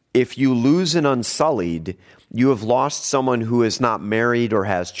an Unsullied, you have lost someone who is not married or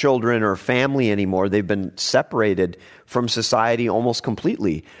has children or family anymore. They've been separated from society almost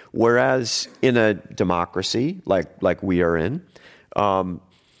completely. Whereas in a democracy like we are in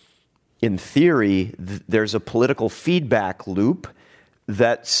theory, there's a political feedback loop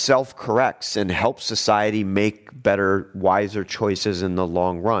that self-corrects and helps society make better, wiser choices in the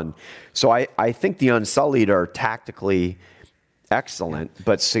long run. So I think the Unsullied are tactically excellent,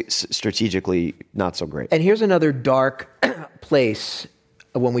 but strategically not so great. And here's another dark place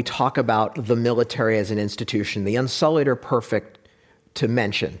when we talk about the military as an institution. The Unsullied are perfect to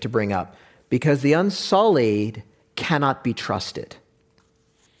mention, to bring up, because the Unsullied cannot be trusted.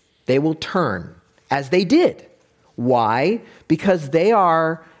 They will turn, as they did. Why? Because they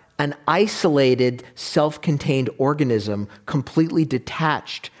are an isolated, self-contained organism, completely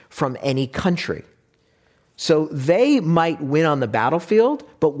detached from any country. So they might win on the battlefield,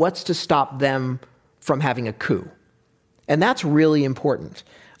 but what's to stop them from having a coup? And that's really important.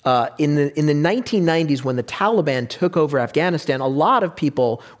 In the 1990s, when the Taliban took over Afghanistan, a lot of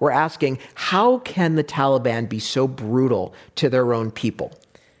people were asking, how can the Taliban be so brutal to their own people?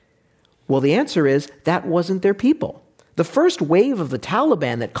 Well, the answer is that wasn't their people. The first wave of the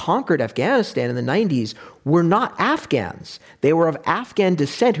Taliban that conquered Afghanistan in the 90s were not Afghans. They were of Afghan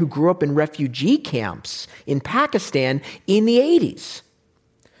descent who grew up in refugee camps in Pakistan in the 80s.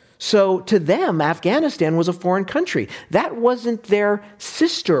 So to them, Afghanistan was a foreign country. That wasn't their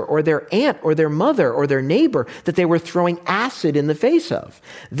sister or their aunt or their mother or their neighbor that they were throwing acid in the face of.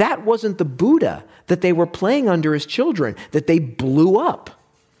 That wasn't the Buddha that they were playing under as children, that they blew up.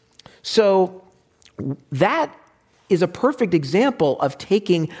 So that is a perfect example of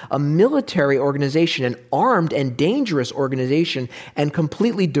taking a military organization, an armed and dangerous organization, and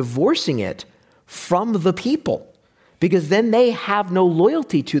completely divorcing it from the people. Because then they have no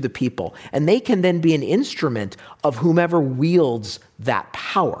loyalty to the people, and they can then be an instrument of whomever wields that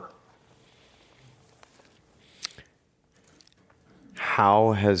power.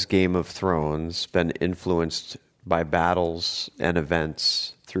 How has Game of Thrones been influenced by battles and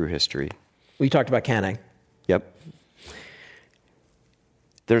events through history? We talked about Canning. Yep.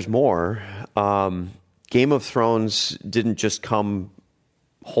 There's more. Game of Thrones didn't just come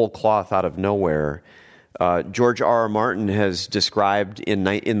whole cloth out of nowhere. George R.R. Martin has described in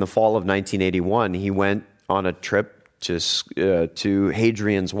the fall of 1981, he went on a trip to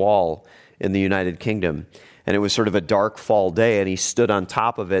Hadrian's Wall in the United Kingdom. And it was sort of a dark fall day, and he stood on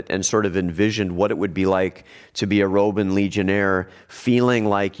top of it and sort of envisioned what it would be like to be a Roman legionnaire, feeling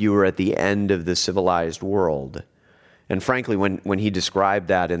like you were at the end of the civilized world. And frankly, when he described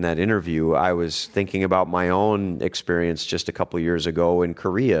that in that interview, I was thinking about my own experience just a couple years ago in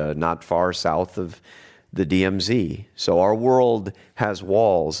Korea, not far south of the DMZ. So our world has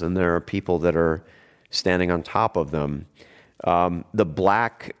walls, and there are people that are standing on top of them.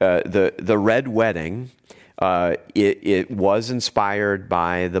 The Red Wedding, it was inspired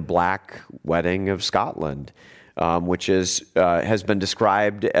by the Black Wedding of Scotland, which has been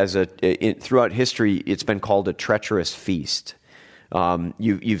described as throughout history. It's been called a treacherous feast.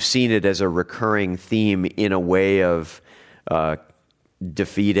 You've seen it as a recurring theme in a way of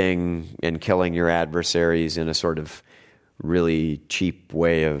defeating and killing your adversaries in a sort of really cheap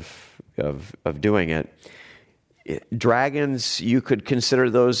way of doing it. Dragons, you could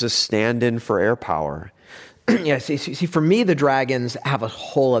consider those a stand-in for air power. Yeah, see, for me, the dragons have a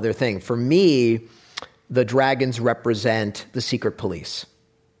whole other thing. For me, the dragons represent the secret police.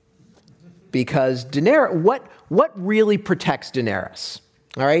 Because Daenerys, what really protects Daenerys?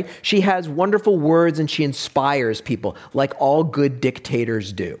 All right? She has wonderful words and she inspires people like all good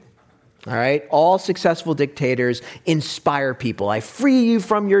dictators do. All right? All successful dictators inspire people. I free you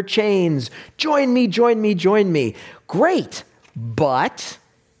from your chains. Join me, join me, join me. Great. But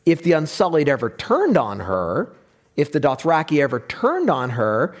if the Unsullied ever turned on her, if the Dothraki ever turned on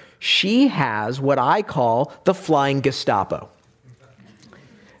her, she has what I call the flying Gestapo,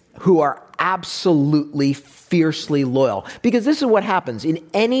 who are absolutely fiercely loyal. Because this is what happens in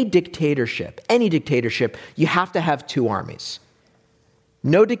any dictatorship, you have to have two armies.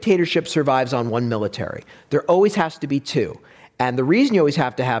 No dictatorship survives on one military. There always has to be two. And the reason you always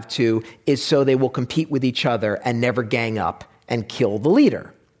have to have two is so they will compete with each other and never gang up and kill the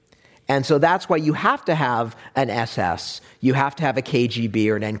leader. And so that's why you have to have an SS, you have to have a KGB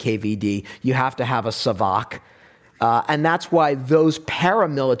or an NKVD, you have to have a SAVAK. And that's why those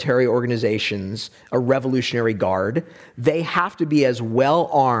paramilitary organizations, a Revolutionary Guard, they have to be as well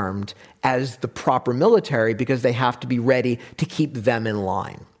armed as the proper military because they have to be ready to keep them in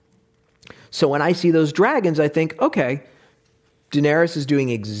line. So when I see those dragons, I think, okay, Daenerys is doing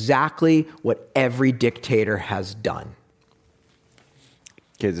exactly what every dictator has done.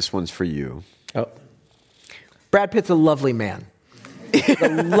 Okay, this one's for you. Oh. Brad Pitt's a lovely man. He's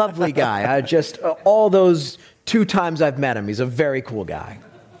a lovely guy. All those 2 times I've met him, he's a very cool guy.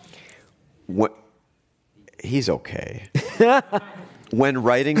 He's okay. When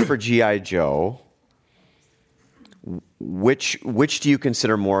writing for G.I. Joe, which do you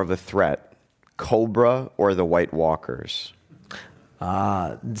consider more of a threat, Cobra or the White Walkers?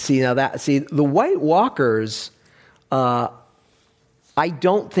 The White Walkers, I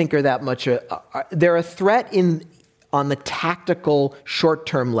don't think are that much. They're a threat on the tactical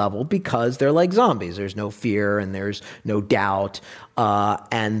short-term level because they're like zombies. There's no fear and there's no doubt,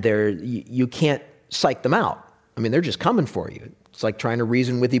 and you can't psych them out. I mean, they're just coming for you. It's like trying to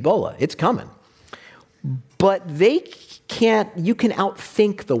reason with Ebola. It's coming. But you can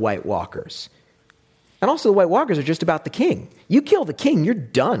outthink the White Walkers. And also the White Walkers are just about the king. You kill the king, you're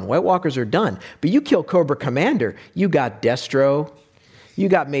done. White Walkers are done. But you kill Cobra Commander, you got Destro, you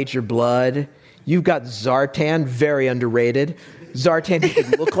got Major Blood, you've got Zartan, very underrated. Zartan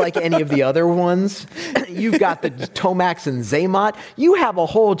doesn't look like any of the other ones. You've got the Tomax and Zaymot. You have a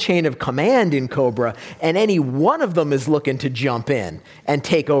whole chain of command in Cobra, and any one of them is looking to jump in and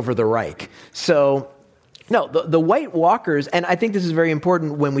take over the Reich. So, no, the White Walkers, and I think this is very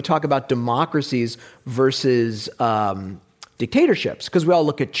important when we talk about democracies versus dictatorships, because we all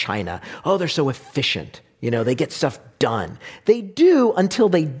look at China. Oh, they're so efficient. They get stuff done. They do until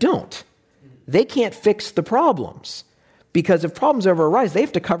they don't. They can't fix the problems. Because if problems ever arise, they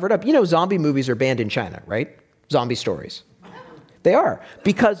have to cover it up. Zombie movies are banned in China, right? Zombie stories. They are.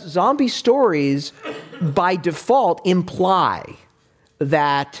 Because zombie stories, by default, imply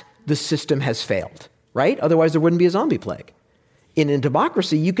that the system has failed, right? Otherwise, there wouldn't be a zombie plague. In a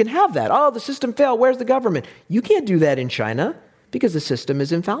democracy, you can have that. Oh, the system failed. Where's the government? You can't do that in China because the system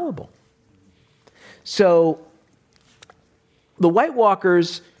is infallible. So the White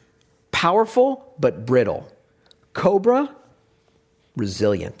Walkers, powerful but brittle. Cobra,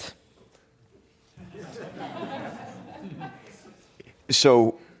 resilient.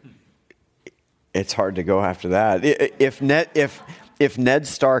 So it's hard to go after that. If Ned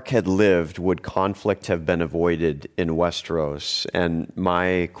Stark had lived, would conflict have been avoided in Westeros? And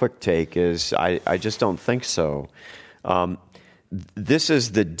my quick take is I just don't think so. This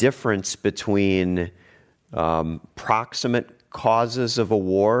is the difference between proximate causes of a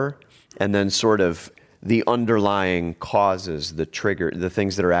war and then sort of the underlying causes, the trigger, the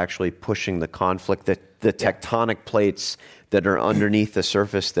things that are actually pushing the conflict, the tectonic plates that are underneath the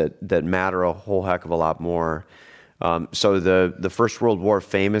surface that matter a whole heck of a lot more. So the First World War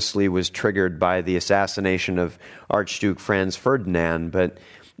famously was triggered by the assassination of Archduke Franz Ferdinand, but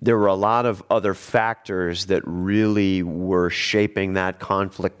there were a lot of other factors that really were shaping that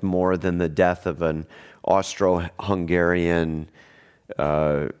conflict more than the death of an Austro-Hungarian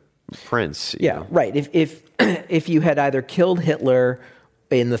prince. Yeah, right. If you had either killed Hitler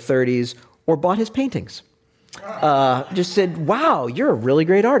in the 30s or bought his paintings, just said, wow, you're a really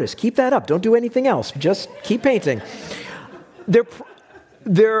great artist. Keep that up. Don't do anything else. Just keep painting. There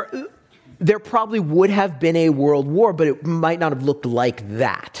probably would have been a world war, but it might not have looked like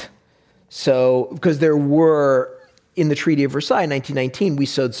that. So, because there were, in the Treaty of Versailles in 1919,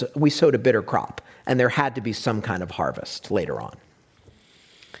 we sowed a bitter crop, and there had to be some kind of harvest later on.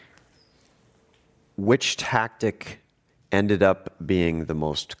 Which tactic ended up being the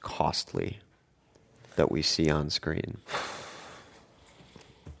most costly that we see on screen?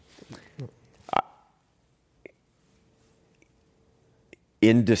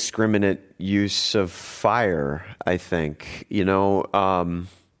 Indiscriminate use of fire, I think.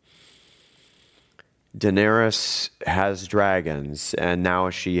 Daenerys has dragons, and now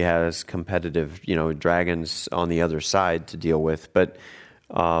she has competitive, dragons on the other side to deal with. But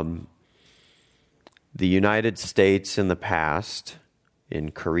the United States in the past,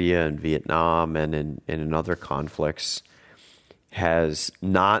 in Korea and Vietnam and in other conflicts, has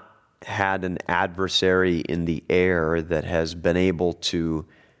not had an adversary in the air that has been able to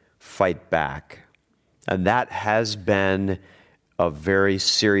fight back. And that has been a very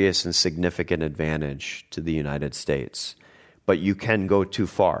serious and significant advantage to the United States. But you can go too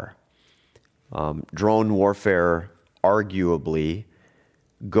far. Drone warfare arguably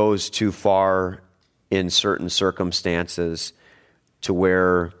goes too far in certain circumstances to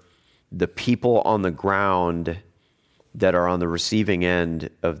where the people on the ground that are on the receiving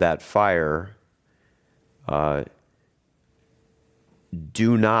end of that fire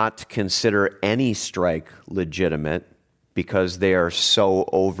do not consider any strike legitimate because they are so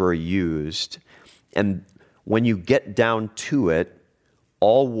overused. And when you get down to it,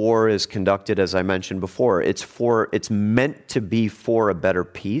 all war is conducted, as I mentioned before, it's meant to be for a better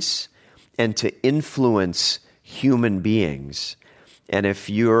peace and to influence human beings. And if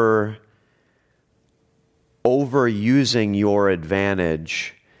you're overusing your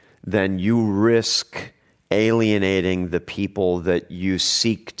advantage, then you risk alienating the people that you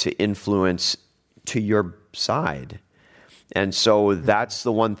seek to influence to your side. And so that's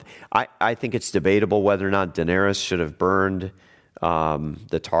the one. I think it's debatable whether or not Daenerys should have burned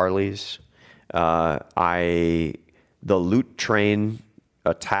the Tarleys. The loot train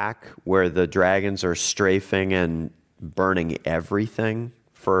attack where the dragons are strafing and burning everything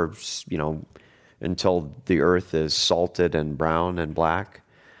for, until the earth is salted and brown and black.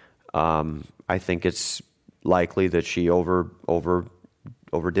 I think it's likely that she overdid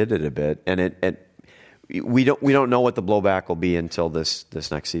it a bit, and we don't know what the blowback will be until this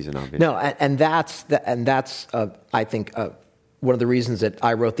next season, obviously. No, and that's I think one of the reasons that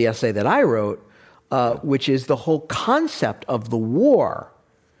I wrote the essay that I wrote, which is the whole concept of the war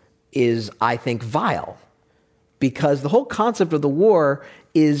is, I think, vile, because the whole concept of the war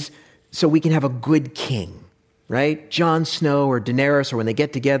is so we can have a good king, right? Jon Snow or Daenerys, or when they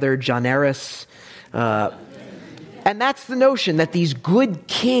get together, Joneris. And that's the notion that these good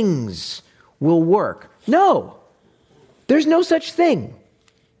kings will work. No, there's no such thing.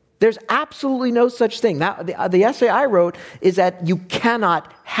 There's absolutely no such thing. Now, the essay I wrote is that you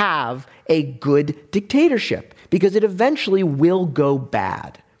cannot have a good dictatorship because it eventually will go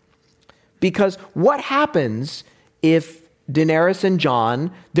bad. Because what happens if Daenerys and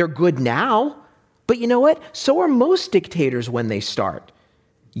Jon, they're good now, but you know what? So are most dictators when they start.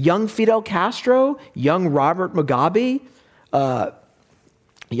 Young Fidel Castro, young Robert Mugabe,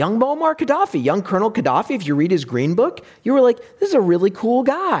 young Muammar Gaddafi, young Colonel Gaddafi, if you read his green book, you were like, this is a really cool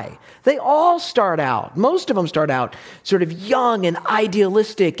guy. They all start out, most of them start out sort of young and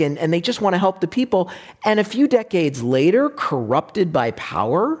idealistic, and they just want to help the people. And a few decades later, corrupted by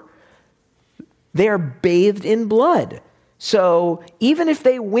power, they are bathed in blood. So even if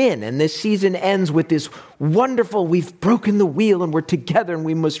they win and this season ends with this wonderful, we've broken the wheel and we're together and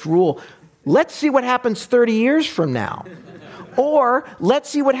we must rule, let's see what happens 30 years from now. Or let's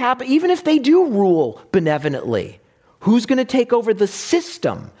see what happens, even if they do rule benevolently, who's going to take over the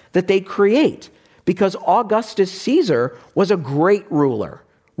system that they create? Because Augustus Caesar was a great ruler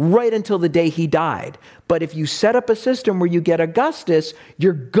right until the day he died. But if you set up a system where you get Augustus,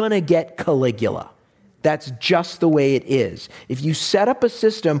 you're going to get Caligula. That's just the way it is. If you set up a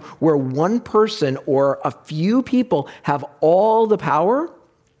system where one person or a few people have all the power,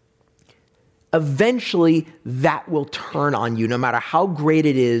 eventually that will turn on you, no matter how great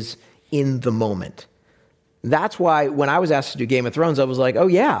it is in the moment. That's why when I was asked to do Game of Thrones, I was like, oh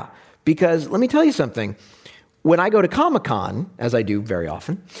yeah, because let me tell you something. When I go to Comic-Con, as I do very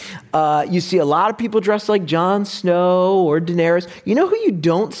often, you see a lot of people dressed like Jon Snow or Daenerys. You know who you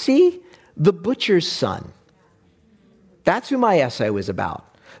don't see? The butcher's son. That's who my essay was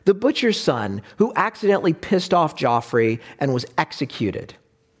about. The butcher's son who accidentally pissed off Joffrey and was executed.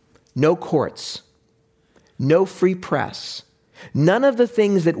 No courts, no free press, none of the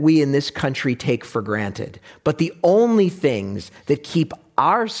things that we in this country take for granted, but the only things that keep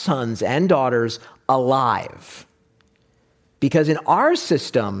our sons and daughters alive. Because in our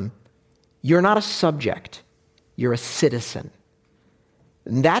system, you're not a subject, you're a citizen.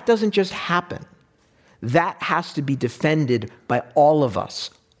 And that doesn't just happen. That has to be defended by all of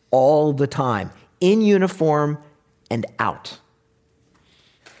us, all the time, in uniform and out.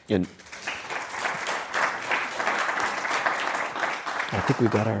 And I think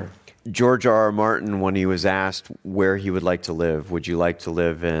we've got our... George R.R. Martin, when he was asked where he would like to live, would you like to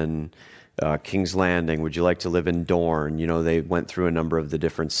live in King's Landing? Would you like to live in Dorne? You know, they went through a number of the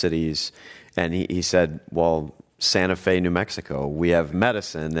different cities, and he said, well, Santa Fe, New Mexico. We have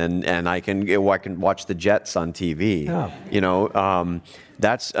medicine, and I can watch the Jets on TV. Oh. You know,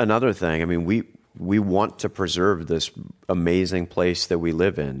 that's another thing. I mean, we want to preserve this amazing place that we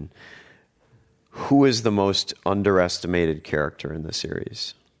live in. Who is the most underestimated character in the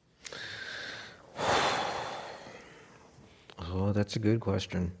series? Oh, that's a good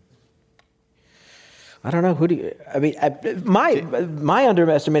question. I don't know. My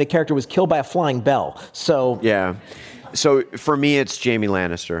underestimated character was killed by a flying bell. So yeah. So for me, it's Jaime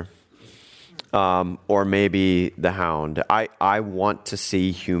Lannister, or maybe the Hound. I want to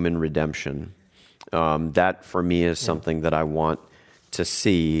see human redemption. That for me is something that I want to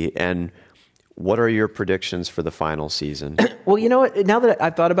see. And what are your predictions for the final season? Well, you know what? Now that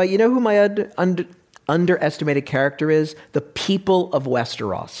I've thought about it, you know who my underestimated character is? The people of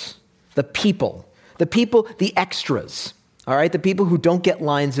Westeros. The people, the extras. All right, the people who don't get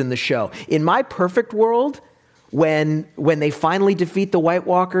lines in the show. In my perfect world, when they finally defeat the White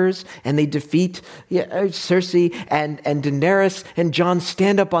Walkers and they defeat Cersei and Daenerys and Jon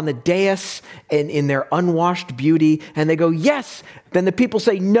stand up on the dais in their unwashed beauty and they go, yes, then the people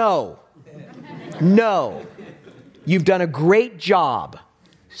say, no, you've done a great job.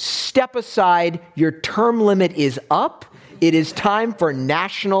 Step aside, your term limit is up. It is time for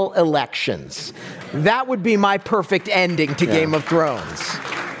national elections. That would be my perfect ending to Game of Thrones.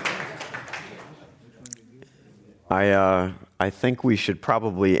 I think we should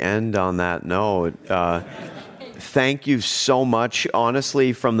probably end on that note. Thank you so much,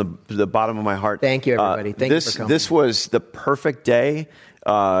 honestly, from the bottom of my heart. Thank you, everybody. Thank you for coming. This was the perfect day,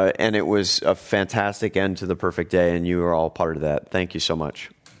 and it was a fantastic end to the perfect day, and you are all part of that. Thank you so much.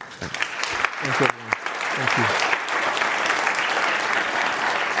 Thank you.